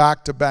went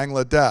back to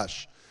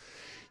Bangladesh.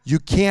 You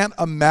can't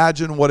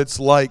imagine what it's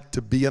like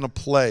to be in a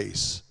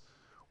place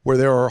where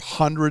there are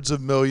hundreds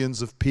of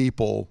millions of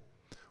people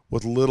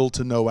with little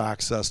to no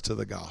access to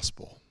the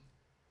gospel.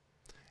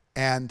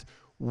 And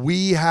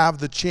we have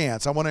the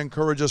chance. I want to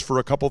encourage us for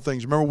a couple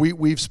things. Remember,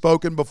 we've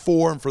spoken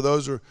before, and for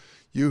those of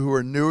you who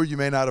are newer, you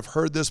may not have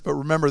heard this, but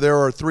remember, there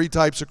are 3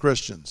 types of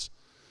Christians.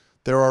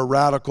 There are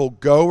radical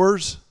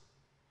goers,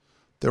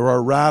 there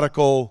are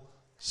radical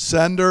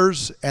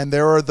senders, and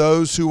there are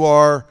those who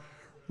are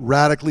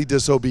radically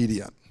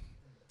disobedient.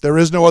 There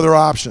is no other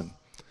option.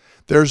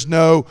 There's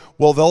no,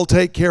 well, they'll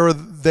take care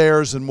of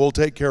theirs and we'll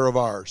take care of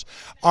ours.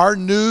 Our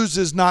news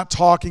is not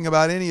talking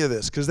about any of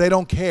this because they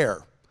don't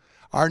care.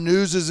 Our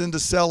news is into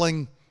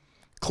selling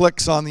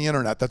clicks on the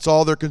internet. That's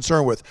all they're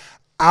concerned with.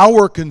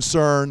 Our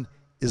concern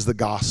is the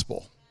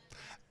gospel.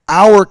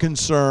 Our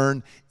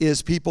concern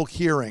is people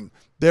hearing.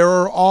 There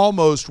are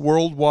almost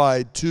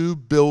worldwide 2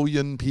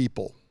 billion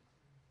people,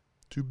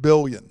 2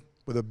 billion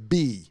with a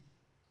B,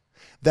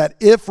 that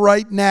if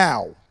right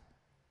now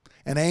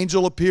an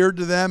angel appeared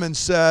to them and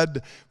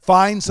said,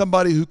 find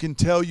somebody who can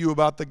tell you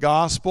about the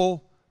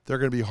gospel, they're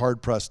going to be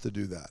hard-pressed to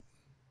do that.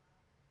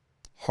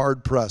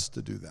 Hard-pressed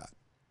to do that.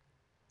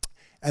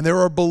 And there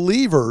are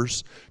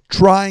believers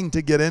trying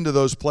to get into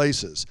those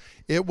places.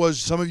 It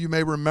was, some of you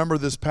may remember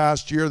this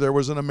past year, there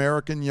was an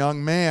American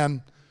young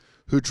man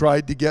who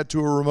tried to get to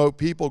a remote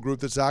people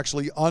group that's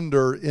actually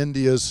under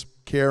India's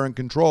care and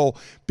control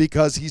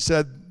because he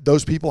said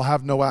those people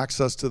have no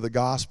access to the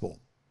gospel.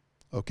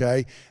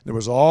 Okay? There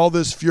was all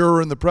this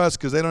furor in the press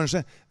because they don't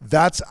understand.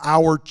 That's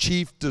our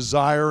chief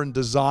desire and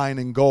design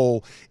and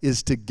goal,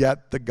 is to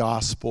get the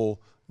gospel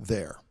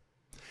there.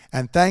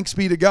 And thanks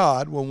be to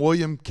God, when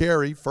William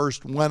Carey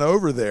first went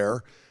over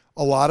there,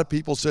 a lot of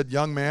people said,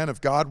 young man,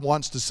 if God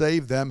wants to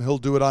save them, he'll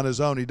do it on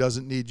his own. He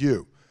doesn't need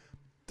you.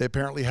 They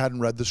apparently hadn't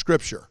read the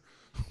scripture,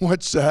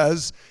 which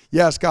says,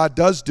 yes, God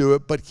does do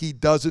it, but he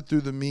does it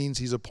through the means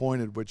he's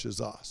appointed, which is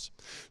us.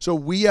 So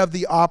we have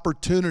the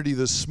opportunity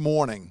this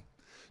morning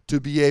to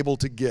be able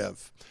to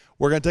give.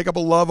 We're going to take up a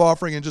love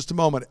offering in just a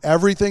moment.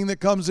 Everything that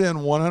comes in,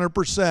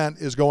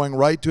 100%, is going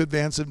right to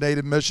Advance of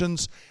Native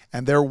Missions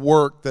and their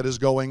work that is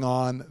going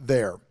on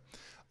there.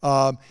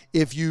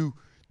 If you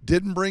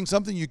didn't bring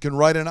something, you can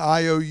write an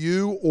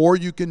IOU, or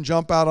you can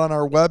jump out on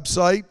our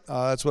website.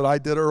 That's what I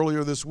did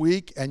earlier this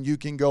week, and you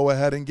can go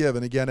ahead and give.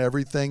 And again,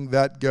 everything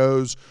that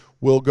goes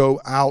will go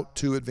out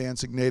to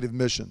Advancing Native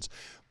Missions.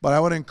 But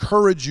I want to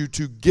encourage you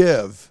to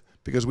give,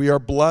 because we are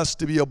blessed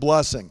to be a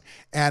blessing.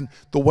 And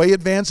the way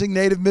Advancing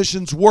Native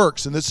Missions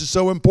works, and this is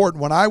so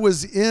important, when I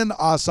was in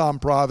Assam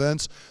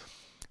province,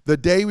 the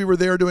day we were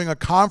there doing a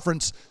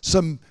conference,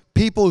 some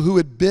people who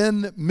had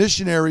been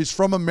missionaries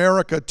from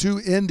America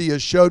to India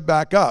showed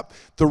back up.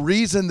 The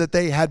reason that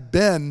they had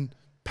been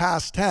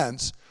past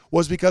tense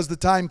was because the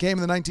time came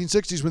in the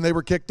 1960s when they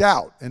were kicked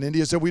out. And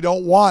India said, we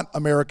don't want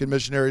American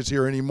missionaries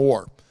here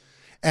anymore.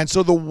 And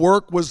so the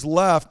work was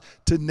left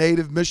to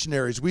Native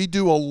missionaries. We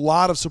do a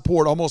lot of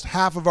support. Almost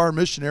half of our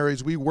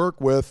missionaries we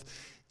work with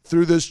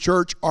through this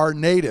church are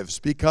natives,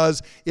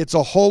 because it's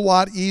a whole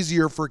lot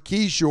easier for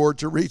Kishore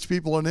to reach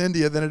people in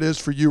India than it is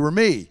for you or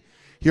me.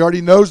 He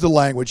already knows the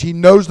language. He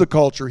knows the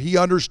culture. He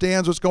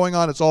understands what's going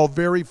on. It's all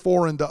very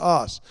foreign to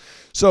us.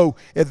 So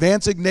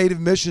Advancing Native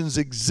Missions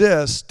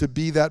exists to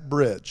be that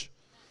bridge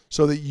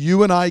so that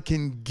you and I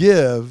can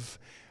give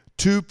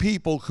to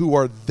people who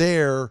are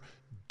there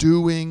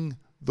doing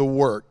the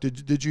work.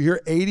 Did you hear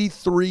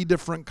 83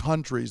 different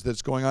countries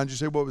that's going on? Did you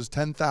say what was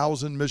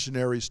 10,000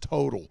 missionaries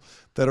total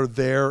that are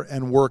there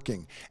and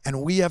working?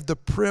 And we have the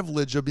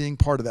privilege of being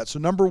part of that. So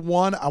number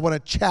one, I want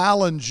to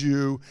challenge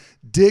you,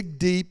 dig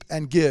deep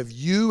and give.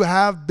 You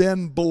have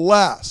been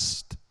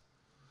blessed.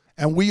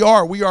 And we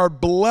are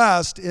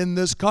blessed in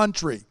this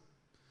country.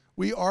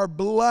 We are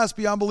blessed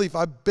beyond belief.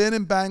 I've been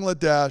in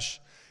Bangladesh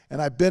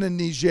and I've been in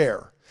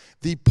Niger.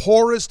 The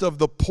poorest of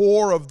the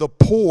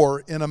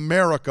poor in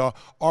America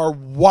are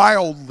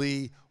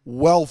wildly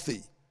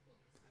wealthy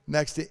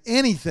next to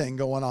anything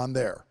going on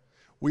there.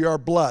 We are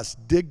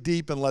blessed. Dig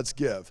deep and let's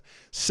give.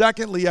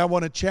 Secondly, I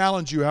want to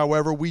challenge you,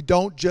 however, we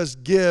don't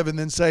just give and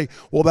then say,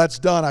 well, that's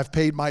done, I've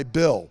paid my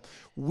bill.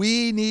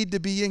 We need to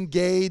be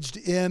engaged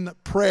in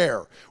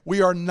prayer.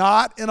 We are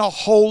not in a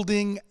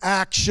holding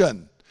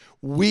action.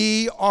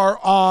 We are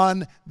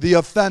on the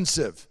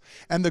offensive.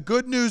 And the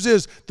good news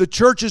is the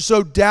church is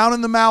so down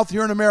in the mouth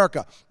here in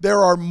America.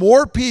 There are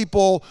more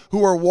people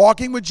who are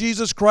walking with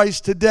Jesus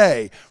Christ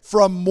today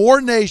from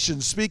more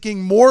nations,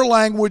 speaking more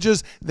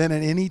languages than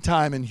at any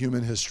time in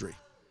human history.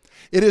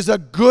 It is a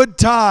good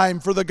time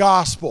for the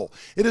gospel.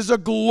 It is a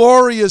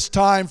glorious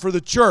time for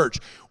the church.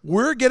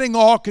 We're getting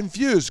all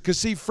confused because,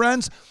 see,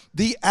 friends,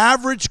 the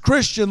average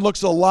Christian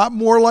looks a lot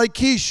more like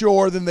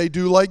Kishore than they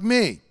do like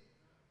me.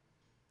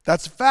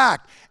 That's a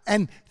fact.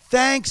 And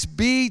Thanks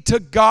be to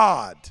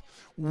God.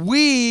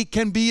 We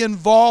can be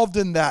involved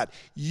in that.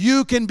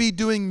 You can be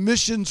doing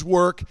missions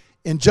work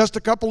in just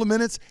a couple of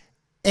minutes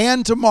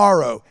and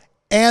tomorrow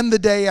and the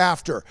day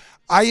after.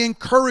 I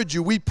encourage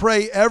you. We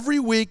pray every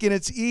week, and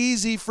it's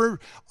easy for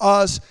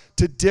us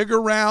to dig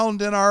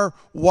around in our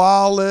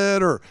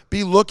wallet or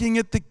be looking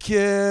at the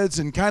kids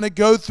and kind of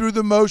go through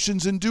the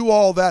motions and do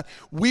all that.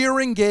 We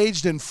are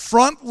engaged in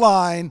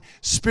frontline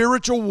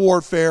spiritual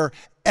warfare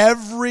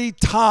every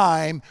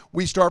time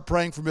we start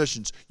praying for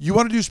missions. You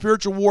want to do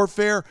spiritual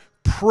warfare?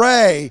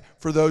 Pray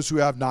for those who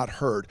have not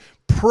heard.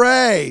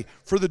 Pray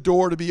for the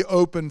door to be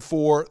open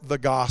for the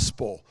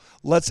gospel.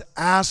 Let's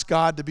ask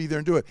God to be there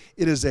and do it.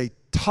 It is a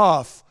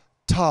tough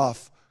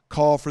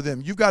call for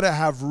them. You've got to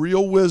have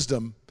real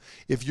wisdom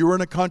if you're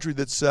in a country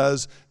that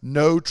says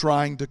no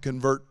trying to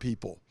convert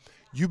people.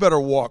 You better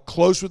walk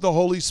close with the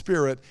Holy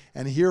Spirit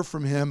and hear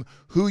from Him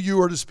who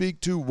you are to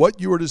speak to, what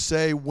you are to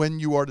say, when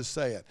you are to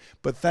say it.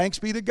 But thanks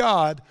be to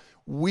God,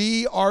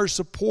 we are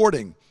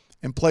supporting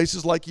in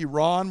places like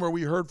Iran, where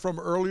we heard from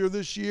earlier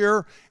this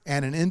year,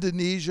 and in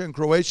Indonesia and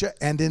Croatia,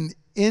 and in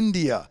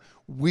India.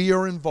 We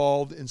are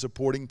involved in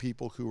supporting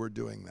people who are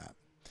doing that.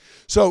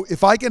 So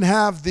if I can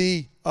have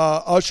the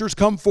ushers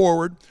come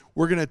forward,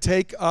 we're going to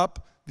take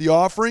up the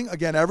offering.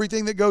 Again,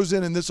 everything that goes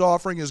in this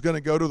offering is going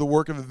to go to the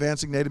work of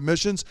Advancing Native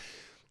Missions.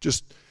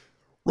 Just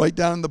write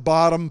down in the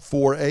bottom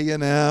for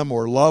A&M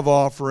or Love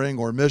Offering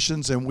or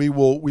Missions, and we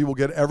will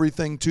get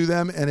everything to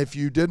them. And if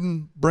you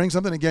didn't bring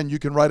something, again, you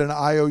can write an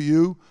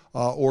IOU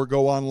or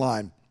go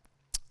online.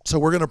 So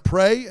we're going to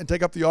pray and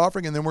take up the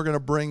offering, and then we're going to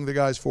bring the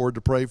guys forward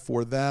to pray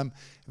for them,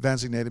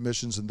 Advancing Native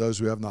Missions, and those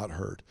who have not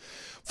heard.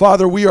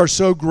 Father, we are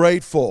so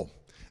grateful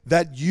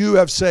that you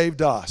have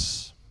saved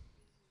us.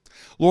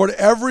 Lord,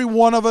 every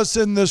one of us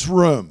in this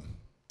room,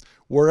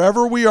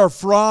 wherever we are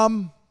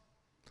from,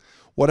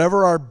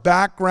 whatever our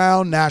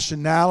background,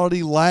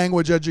 nationality,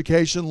 language,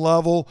 education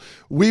level,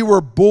 we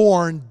were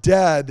born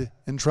dead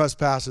in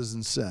trespasses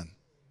and sin.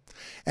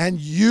 And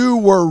you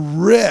were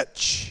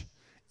rich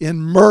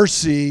in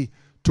mercy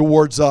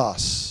towards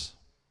us.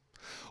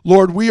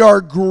 Lord, we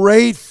are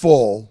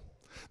grateful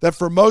that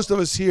for most of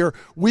us here,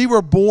 we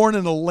were born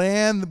in a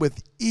land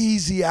with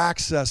easy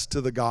access to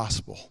the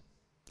gospel.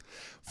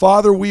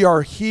 Father, we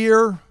are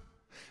here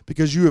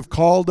because you have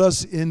called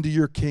us into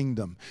your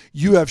kingdom.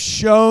 You have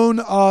shown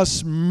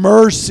us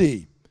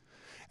mercy.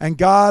 And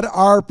God,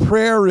 our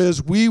prayer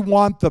is we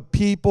want the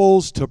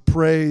peoples to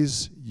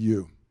praise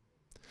you.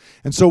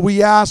 And so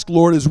we ask,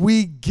 Lord, as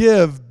we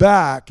give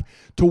back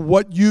to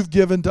what you've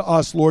given to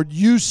us, Lord,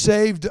 you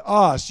saved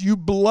us. You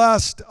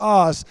blessed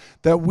us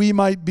that we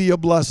might be a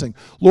blessing.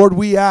 Lord,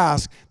 we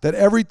ask that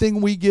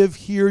everything we give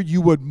here,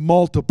 you would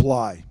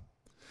multiply,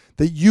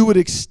 that you would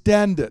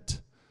extend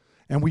it.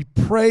 And we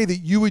pray that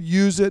you would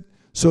use it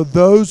so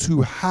those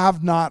who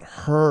have not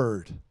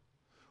heard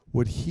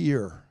would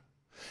hear.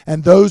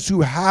 And those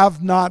who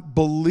have not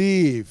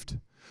believed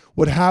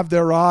would have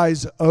their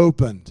eyes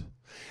opened.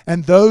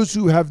 And those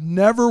who have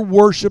never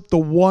worshiped the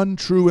one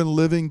true and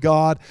living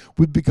God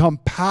would become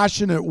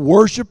passionate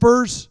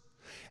worshipers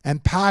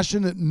and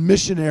passionate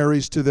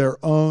missionaries to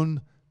their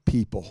own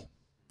people.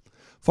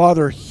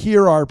 Father,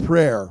 hear our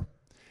prayer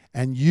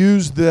and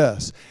use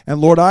this.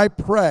 And Lord, I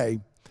pray,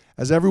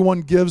 as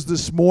everyone gives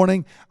this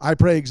morning, I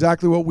pray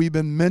exactly what we've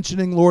been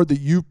mentioning, Lord,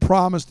 that you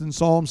promised in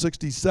Psalm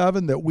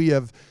 67, that we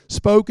have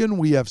spoken,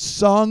 we have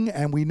sung,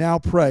 and we now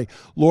pray.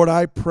 Lord,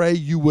 I pray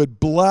you would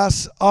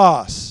bless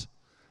us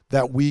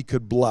that we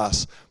could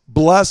bless.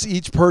 Bless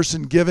each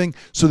person giving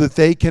so that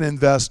they can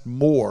invest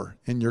more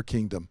in your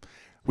kingdom.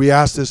 We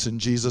ask this in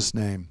Jesus'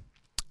 name.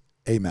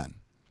 Amen.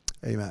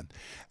 Amen.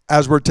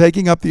 As we're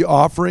taking up the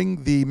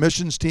offering, the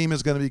missions team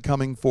is going to be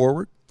coming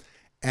forward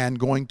and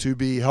going to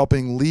be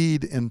helping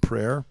lead in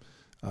prayer.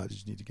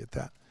 Just need to get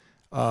that.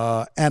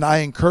 And I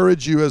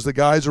encourage you, as the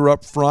guys are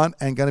up front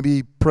and going to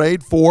be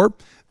prayed for,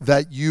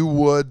 that you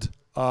would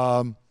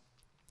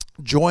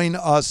join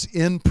us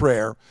in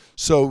prayer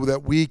so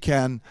that we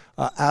can,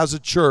 as a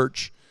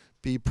church,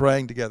 be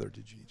praying together.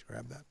 Did you need to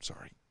grab that?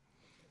 Sorry.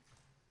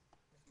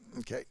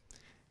 Okay.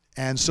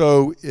 And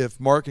so if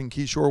Mark and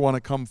Kishore want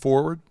to come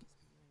forward,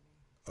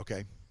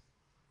 okay.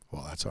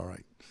 Well, that's all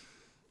right.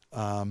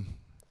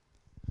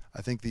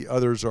 I think the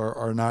others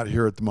are not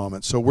here at the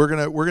moment. So we're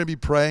gonna be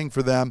praying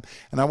for them,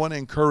 and I want to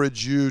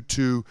encourage you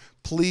to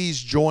please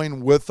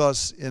join with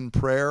us in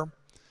prayer.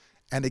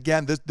 And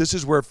again, this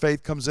is where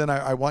faith comes in.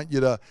 I want you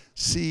to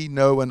see,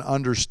 know, and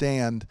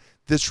understand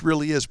this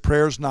really is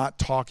prayer's not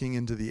talking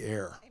into the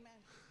air. Amen.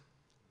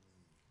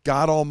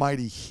 God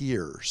Almighty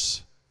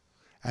hears,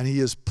 and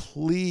He is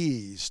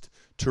pleased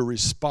to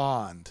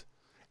respond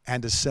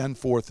and to send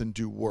forth and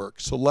do work.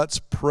 So let's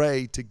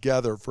pray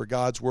together for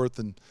God's work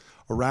and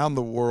around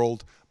the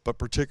world, but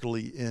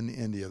particularly in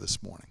India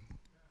this morning.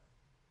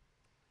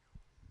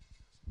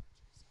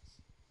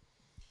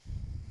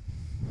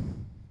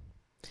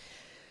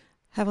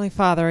 Heavenly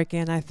Father,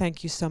 again, I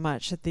thank you so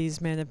much that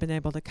these men have been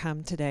able to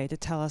come today to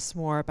tell us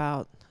more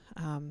about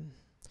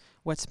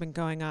what's been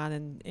going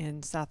on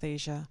in South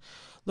Asia.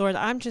 Lord,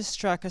 I'm just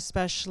struck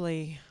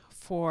especially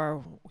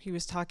he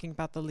was talking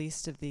about the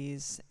least of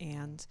these,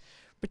 and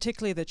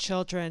particularly the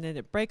children. And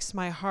it breaks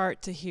my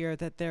heart to hear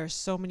that there are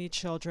so many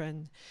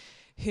children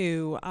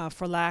who,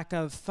 for lack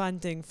of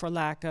funding, for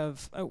lack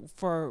of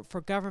for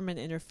government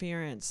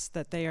interference,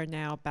 that they are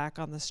now back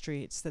on the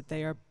streets, that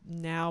they are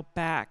now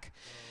back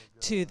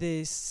to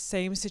the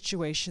same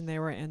situation they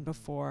were in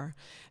before.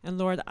 And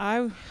Lord,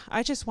 I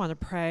just want to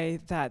pray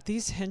that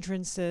these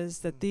hindrances,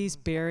 that these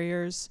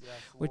barriers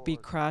would be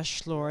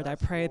crushed, Lord. I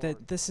pray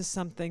that this is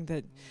something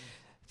that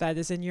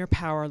is in your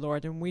power,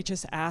 Lord, and we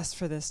just ask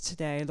for this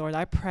today. Lord,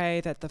 I pray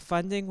that the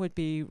funding would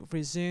be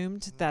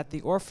resumed, that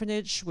the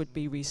orphanage would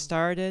be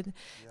restarted,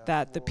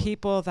 that the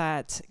people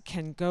that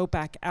can go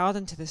back out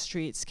into the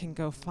streets can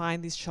go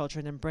find these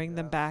children and bring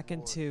them back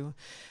into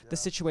the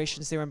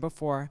situations they were in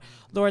before.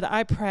 Lord,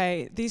 I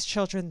pray these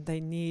children,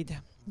 they need,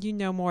 you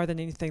know more than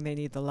anything, they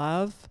need the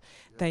love,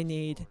 they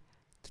need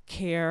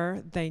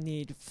care, they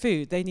need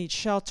food, they need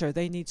shelter,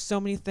 they need so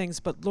many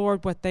things. But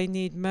Lord, what they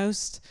need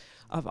most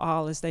of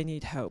all is they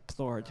need hope,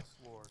 Lord.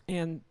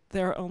 And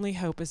their only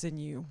hope is in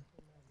you.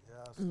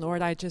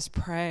 Lord, I just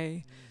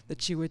pray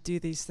that you would do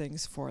these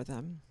things for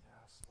them.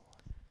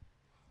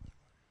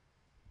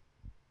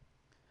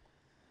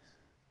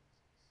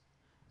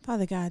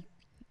 Father God,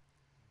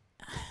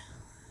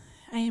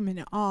 I am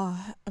in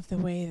awe of the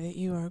way that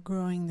you are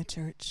growing the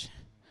church.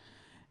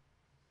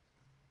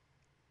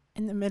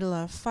 In the middle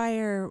of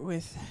fire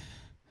with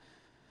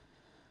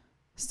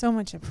so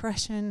much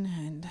oppression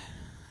and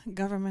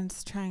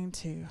governments trying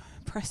to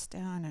press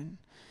down and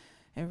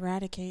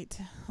eradicate,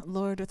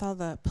 Lord, with all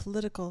the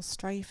political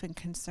strife and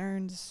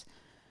concerns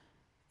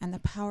and the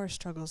power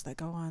struggles that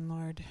go on,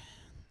 Lord,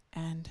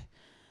 and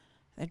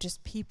they're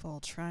just people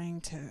trying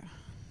to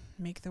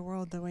make the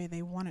world the way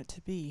they want it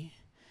to be.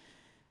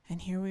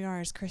 And here we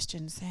are as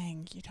Christians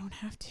saying, you don't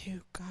have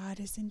to.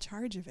 God is in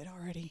charge of it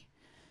already.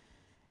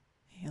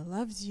 He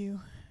loves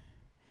you.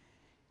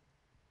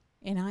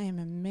 And I am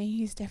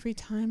amazed every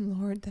time,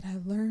 Lord, that I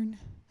learn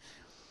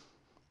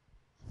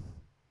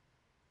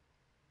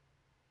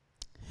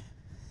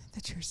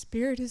that your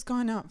Spirit has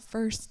gone out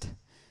first,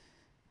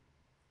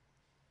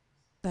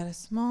 that a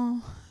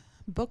small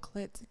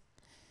booklet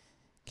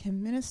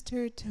can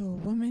minister to a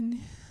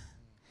woman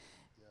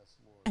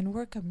and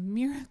work a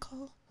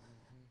miracle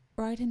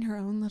right in her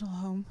own little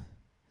home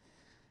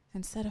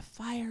and set a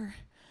fire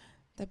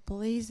that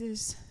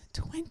blazes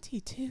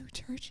 22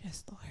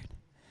 churches, Lord.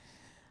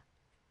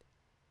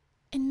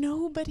 And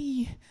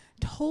nobody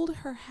told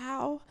her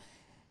how,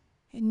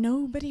 and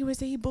nobody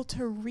was able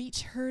to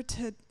reach her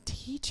to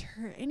teach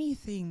her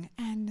anything.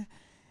 And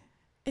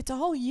it's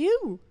all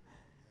you.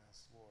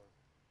 Yes, Lord.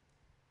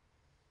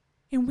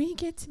 And we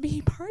get to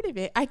be part of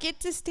it. I get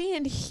to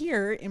stand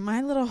here in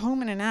my little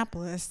home in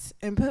Annapolis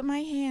and put my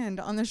hand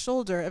on the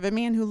shoulder of a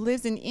man who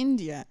lives in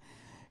India,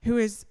 who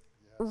is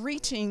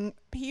reaching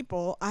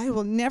people I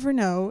will never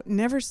know,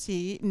 never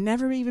see,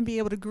 never even be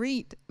able to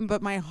greet,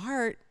 but my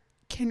heart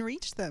can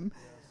reach them.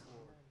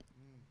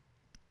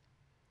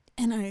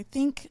 And I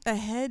think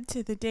ahead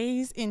to the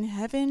days in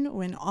heaven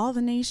when all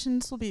the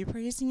nations will be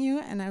praising you,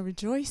 and I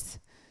rejoice.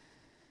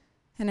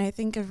 And I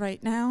think of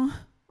right now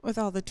with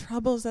all the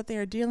troubles that they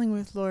are dealing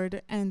with,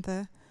 Lord, and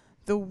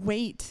the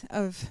weight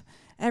of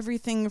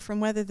everything from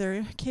whether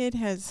their kid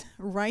has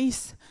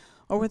rice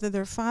or whether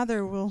their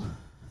father will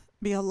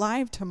be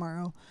alive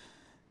tomorrow.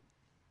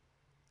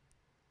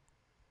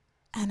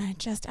 And I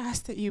just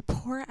ask that you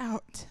pour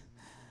out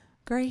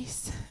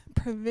grace,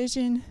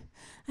 provision,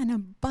 and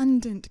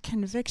abundant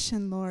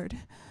conviction, Lord.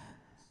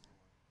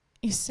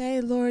 You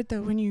say, Lord,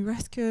 that when you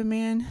rescue a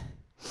man,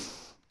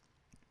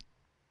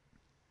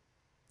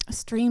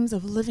 streams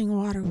of living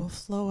water will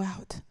flow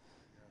out.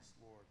 Yes,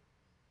 Lord.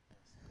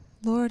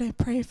 Lord, I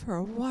pray for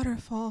a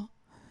waterfall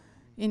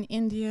in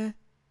India,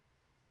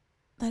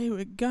 that it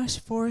would gush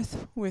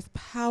forth with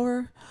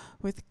power,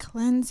 with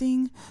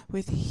cleansing,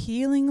 with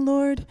healing,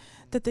 Lord,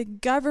 that the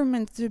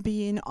governments would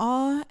be in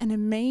awe and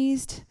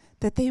amazed,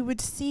 that they would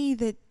see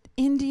that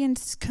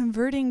Indians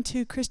converting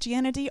to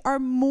Christianity are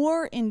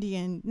more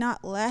Indian,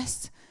 not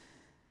less.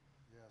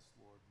 Yes,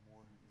 Lord.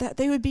 More. That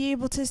they would be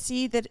able to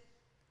see that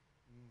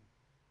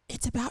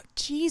it's about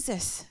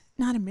Jesus,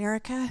 not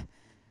America.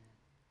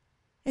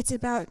 It's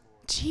about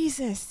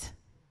Jesus.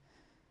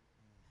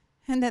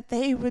 And that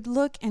they would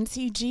look and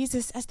see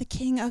Jesus as the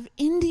King of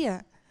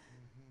India.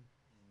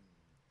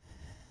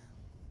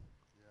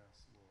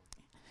 Yes,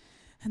 Lord.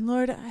 And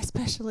Lord,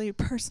 especially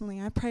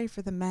personally, I pray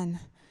for the men.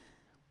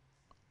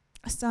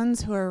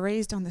 Sons who are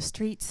raised on the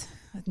streets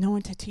with no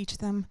one to teach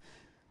them,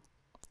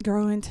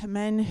 grow into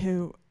men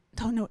who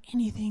don't know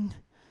anything.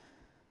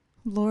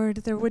 Lord,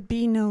 there would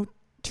be no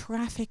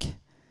traffic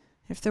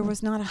if there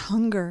was not a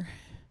hunger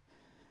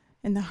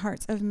in the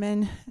hearts of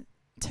men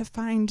to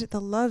find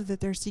the love that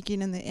they're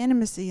seeking and the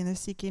intimacy and they're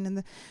seeking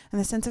and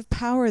the sense of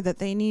power that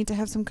they need to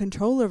have some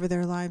control over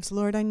their lives.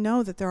 Lord, I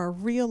know that there are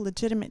real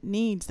legitimate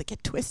needs that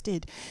get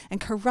twisted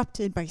and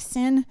corrupted by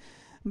sin,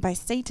 by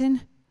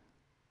Satan.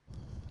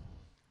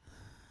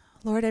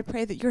 Lord, I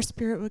pray that your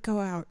Spirit would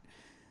go out,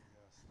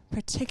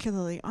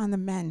 particularly on the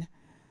men,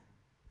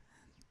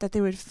 that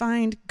they would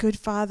find good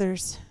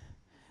fathers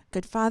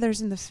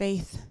in the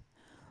faith.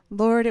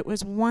 Lord, it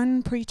was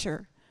one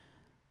preacher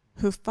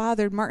who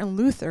fathered Martin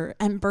Luther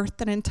and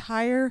birthed an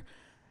entire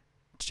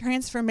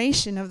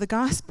transformation of the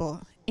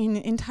gospel in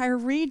entire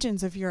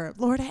regions of Europe.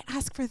 Lord, I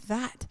ask for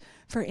that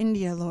for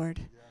India,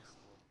 Lord.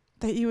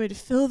 That you would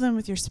fill them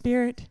with your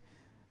Spirit,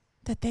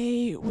 that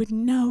they would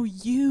know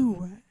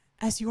you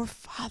as your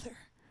Father.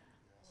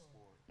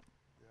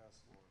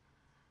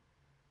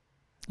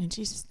 In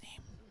Jesus'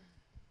 name.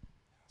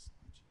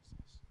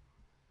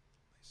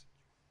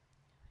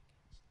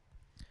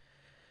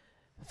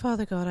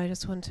 Father God, I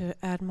just want to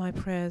add my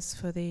prayers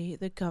for the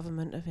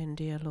government of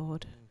India,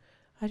 Lord.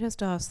 I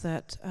just ask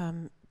that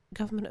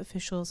government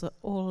officials at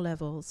all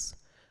levels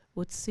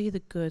would see the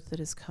good that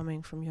is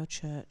coming from your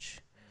church,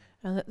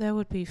 and that there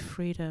would be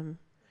freedom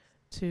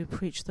to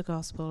preach the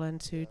gospel and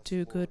to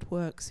do good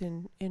works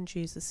in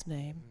Jesus'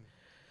 name.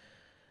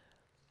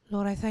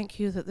 Lord, I thank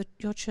you that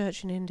your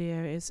church in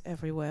India is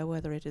everywhere,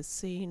 whether it is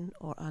seen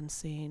or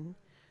unseen.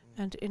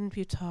 And in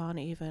Bhutan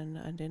even,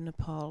 and in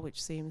Nepal,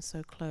 which seems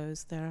so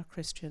close, there are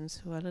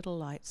Christians who are little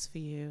lights for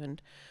you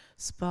and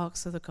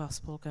sparks of the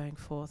gospel going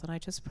forth. And I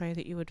just pray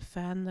that you would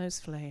fan those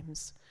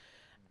flames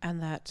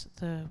and that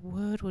the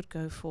word would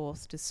go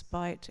forth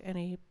despite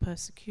any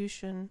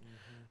persecution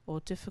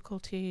or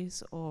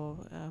difficulties or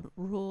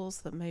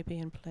rules that may be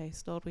in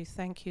place. Lord, we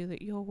thank you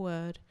that your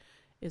word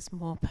is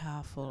more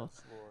powerful.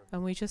 Yes,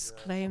 and we just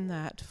claim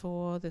that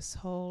for this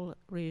whole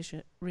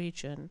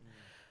region.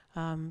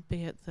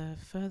 Be it the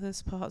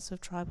furthest parts of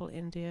tribal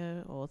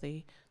India or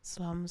the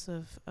slums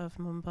of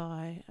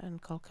Mumbai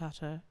and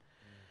Kolkata.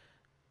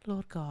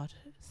 Lord God,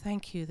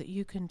 thank you that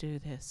you can do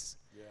this.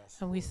 Yes,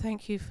 and we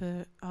thank you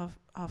for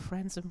our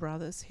friends and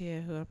brothers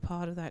here who are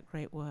part of that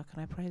great work.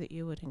 And I pray that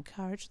you would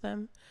encourage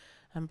them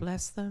and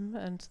bless them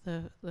and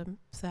the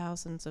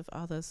thousands of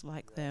others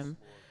like them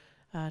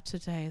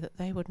today, that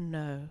they would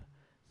know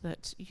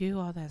that you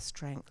are their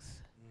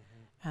strength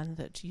and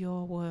that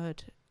your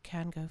word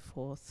can go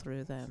forth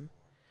through them.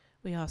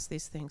 We ask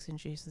these things in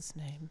Jesus'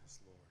 name. Yes,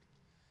 Lord.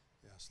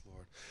 Yes,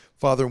 Lord.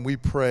 Father, and we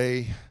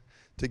pray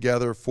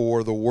together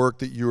for the work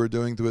that you are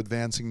doing through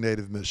Advancing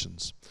Native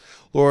Missions.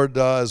 Lord,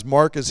 as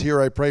Mark is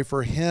here, I pray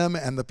for him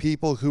and the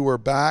people who are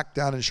back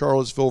down in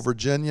Charlottesville,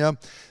 Virginia,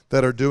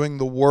 that are doing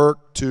the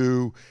work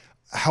to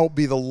help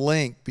be the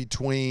link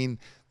between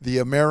the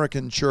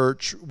American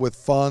church with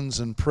funds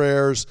and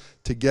prayers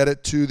to get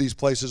it to these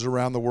places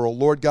around the world.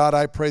 Lord God,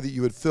 I pray that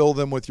you would fill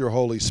them with your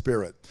Holy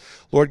Spirit.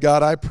 Lord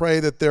God, I pray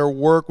that their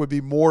work would be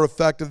more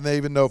effective than they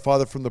even know,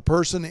 Father, from the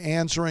person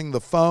answering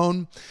the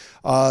phone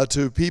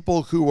to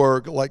people who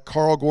are like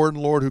Carl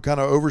Gordon, Lord, who kind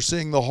of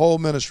overseeing the whole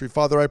ministry.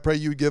 Father, I pray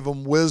you give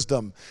them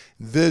wisdom,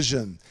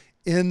 vision,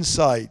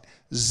 insight,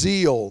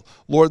 zeal,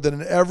 Lord, that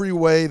in every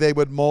way they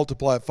would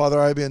multiply. Father,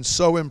 I've been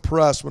so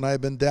impressed when I've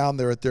been down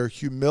there at their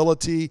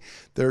humility,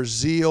 their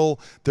zeal,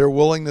 their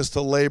willingness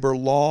to labor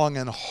long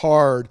and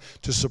hard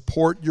to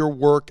support your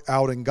work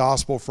out in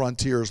gospel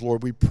frontiers.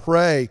 Lord, we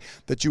pray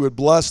that you would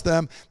bless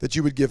them, that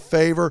you would give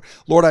favor.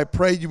 Lord, I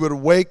pray you would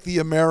awake the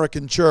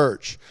American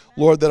church.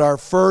 Lord, that our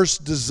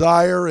first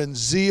desire and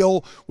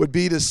zeal would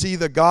be to see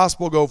the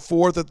gospel go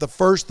forth, that the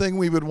first thing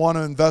we would want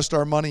to invest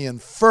our money in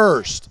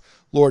first,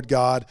 Lord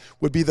God,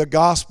 would be the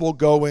gospel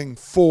going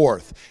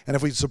forth. And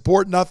if we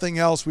support nothing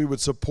else, we would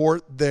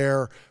support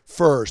there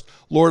first.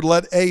 Lord,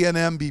 let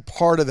A&M be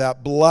part of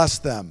that. Bless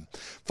them.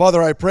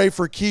 Father, I pray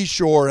for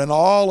Keyshore and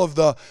all of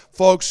the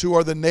folks who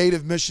are the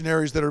native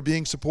missionaries that are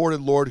being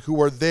supported, Lord,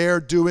 who are there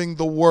doing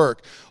the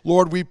work.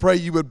 Lord, we pray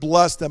you would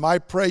bless them. I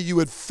pray you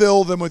would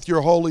fill them with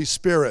your Holy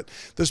Spirit,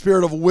 the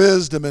spirit of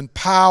wisdom and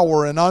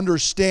power and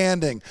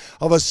understanding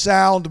of a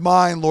sound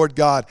mind, Lord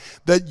God,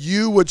 that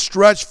you would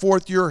stretch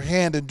forth your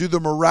hand and do the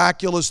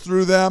miraculous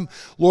through them.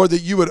 Lord,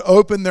 that you would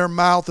open their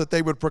mouth, that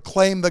they would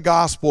proclaim the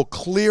gospel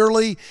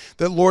clearly,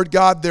 that, Lord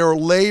God, their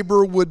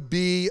labor would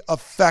be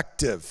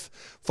effective.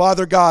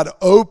 Father God,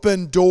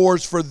 open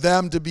doors for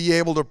them to be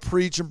able to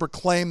preach and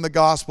proclaim the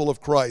gospel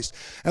of Christ.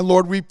 And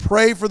Lord, we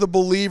pray for the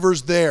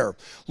believers there.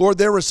 Lord,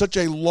 there was such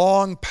a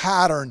long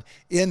pattern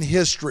in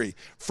history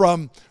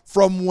from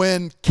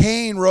when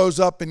Cain rose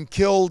up and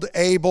killed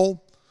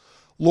Abel,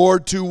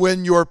 Lord, to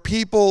when your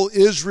people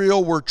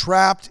Israel were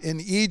trapped in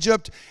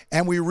Egypt.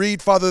 And we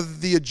read, Father, that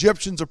the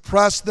Egyptians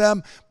oppressed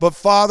them. But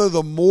Father,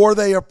 the more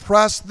they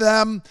oppressed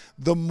them,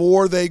 the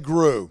more they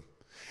grew.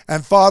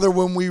 And Father,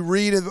 when we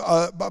read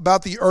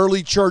about the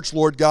early church,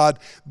 Lord God,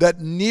 that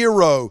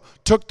Nero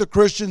took the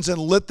Christians and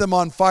lit them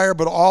on fire,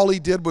 but all he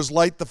did was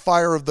light the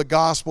fire of the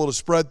gospel to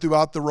spread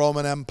throughout the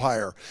Roman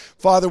Empire.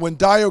 Father, when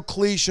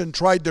Diocletian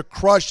tried to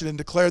crush it and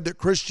declared that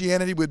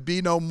Christianity would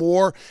be no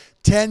more,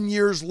 10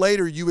 years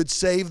later, you would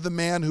save the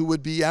man who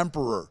would be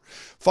emperor.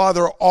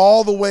 Father,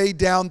 all the way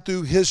down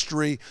through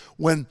history,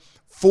 when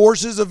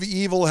forces of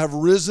evil have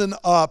risen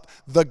up,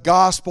 the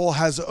gospel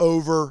has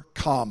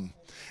overcome.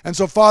 And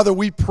so, Father,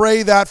 we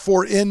pray that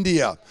for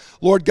India.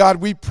 Lord God,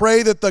 we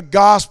pray that the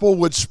gospel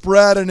would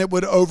spread and it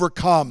would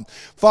overcome.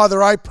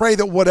 Father, I pray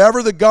that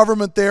whatever the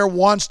government there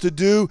wants to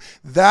do,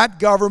 that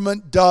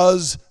government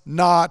does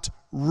not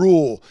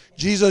rule.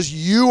 Jesus,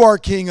 you are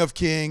King of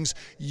kings.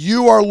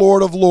 You are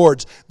Lord of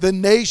lords. The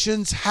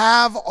nations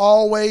have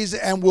always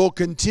and will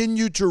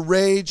continue to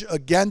rage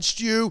against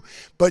you,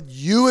 but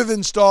you have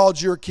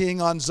installed your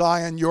King on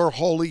Zion, your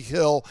holy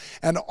hill,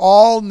 and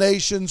all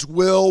nations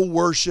will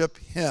worship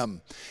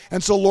him.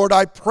 And so, Lord,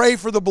 I pray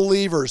for the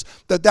believers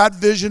that that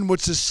vision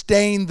would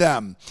sustain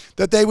them,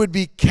 that they would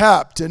be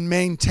kept and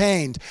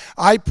maintained.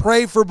 I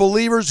pray for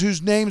believers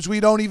whose names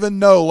we don't even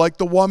know, like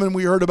the woman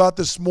we heard about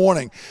this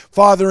morning.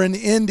 Father, in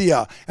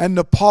India and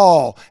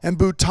Nepal and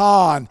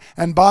Bhutan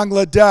and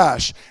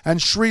Bangladesh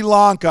and Sri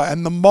Lanka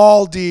and the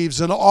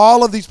Maldives and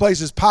all of these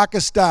places,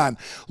 Pakistan,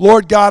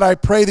 Lord God, I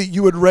pray that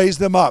you would raise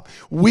them up.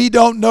 We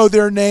don't know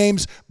their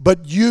names,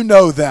 but you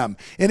know them.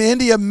 In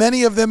India,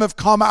 many of them have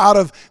come out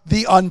of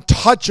the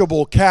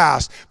untouchable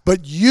caste,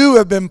 but you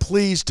have been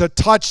pleased to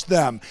touch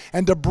them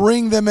and to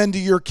bring them into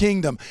your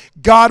kingdom.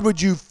 God, would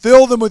you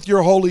fill them with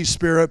your Holy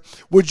Spirit?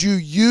 Would you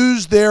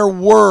use their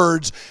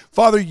words?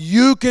 Father,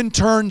 you can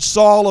turn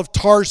Saul of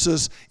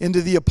Tarsus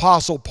into the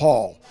Apostle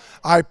Paul.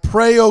 I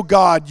pray, oh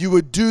God, you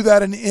would do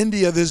that in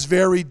India this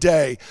very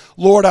day.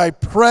 Lord, I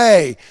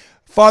pray,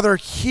 Father,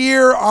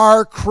 hear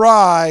our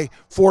cry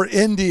for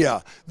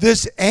India,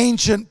 this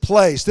ancient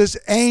place, this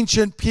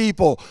ancient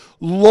people.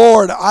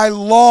 Lord, I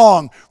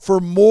long for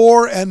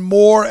more and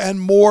more and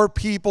more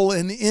people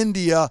in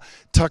India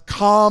to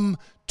come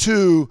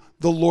to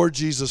the Lord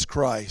Jesus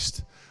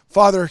Christ.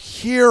 Father,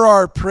 hear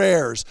our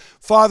prayers.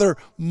 Father,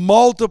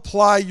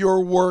 multiply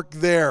your work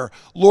there.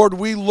 Lord,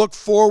 we look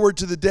forward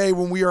to the day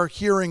when we are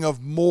hearing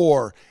of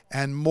more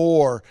and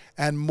more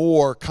and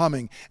more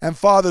coming. And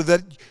Father,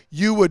 that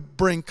you would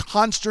bring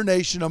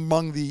consternation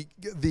among the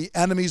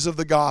enemies of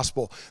the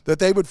gospel, that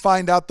they would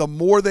find out the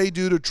more they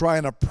do to try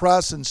and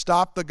oppress and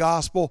stop the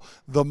gospel,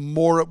 the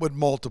more it would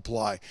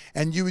multiply.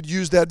 And you would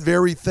use that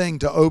very thing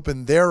to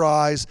open their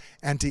eyes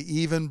and to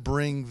even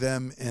bring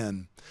them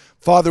in.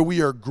 Father,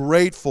 we are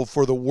grateful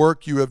for the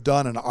work you have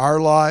done in our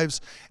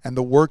lives and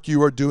the work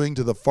you are doing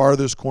to the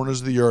farthest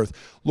corners of the earth.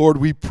 Lord,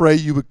 we pray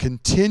you would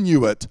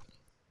continue it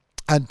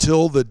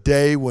until the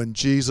day when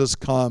Jesus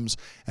comes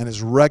and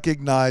is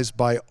recognized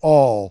by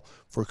all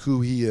for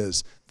who he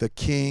is, the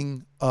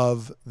King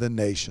of the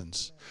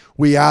nations.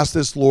 We ask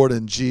this, Lord,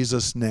 in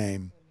Jesus'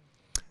 name.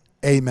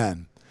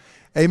 Amen.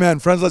 Amen.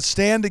 Friends, let's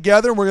stand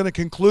together. We're going to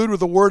conclude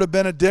with a word of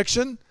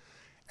benediction.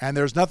 And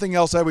there's nothing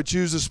else I would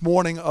choose this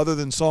morning other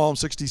than Psalm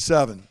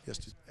 67.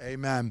 Yes,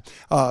 amen.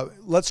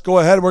 Let's go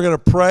ahead. We're going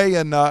to pray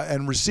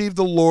and receive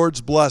the Lord's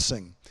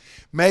blessing.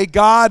 May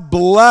God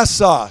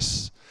bless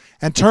us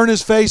and turn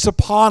his face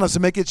upon us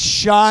and make it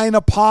shine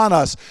upon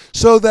us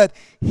so that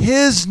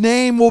his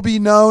name will be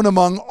known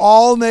among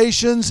all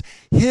nations,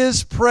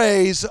 his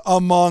praise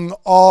among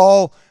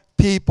all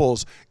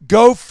peoples.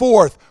 Go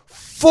forth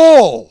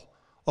full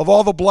of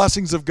all the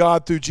blessings of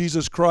God through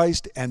Jesus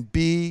Christ and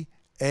be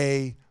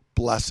a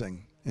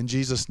blessing. In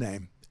Jesus'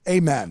 name,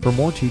 amen. For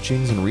more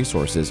teachings and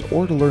resources,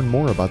 or to learn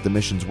more about the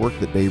missions work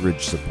that Bay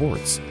Ridge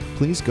supports,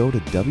 please go to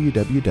www.brcc.church.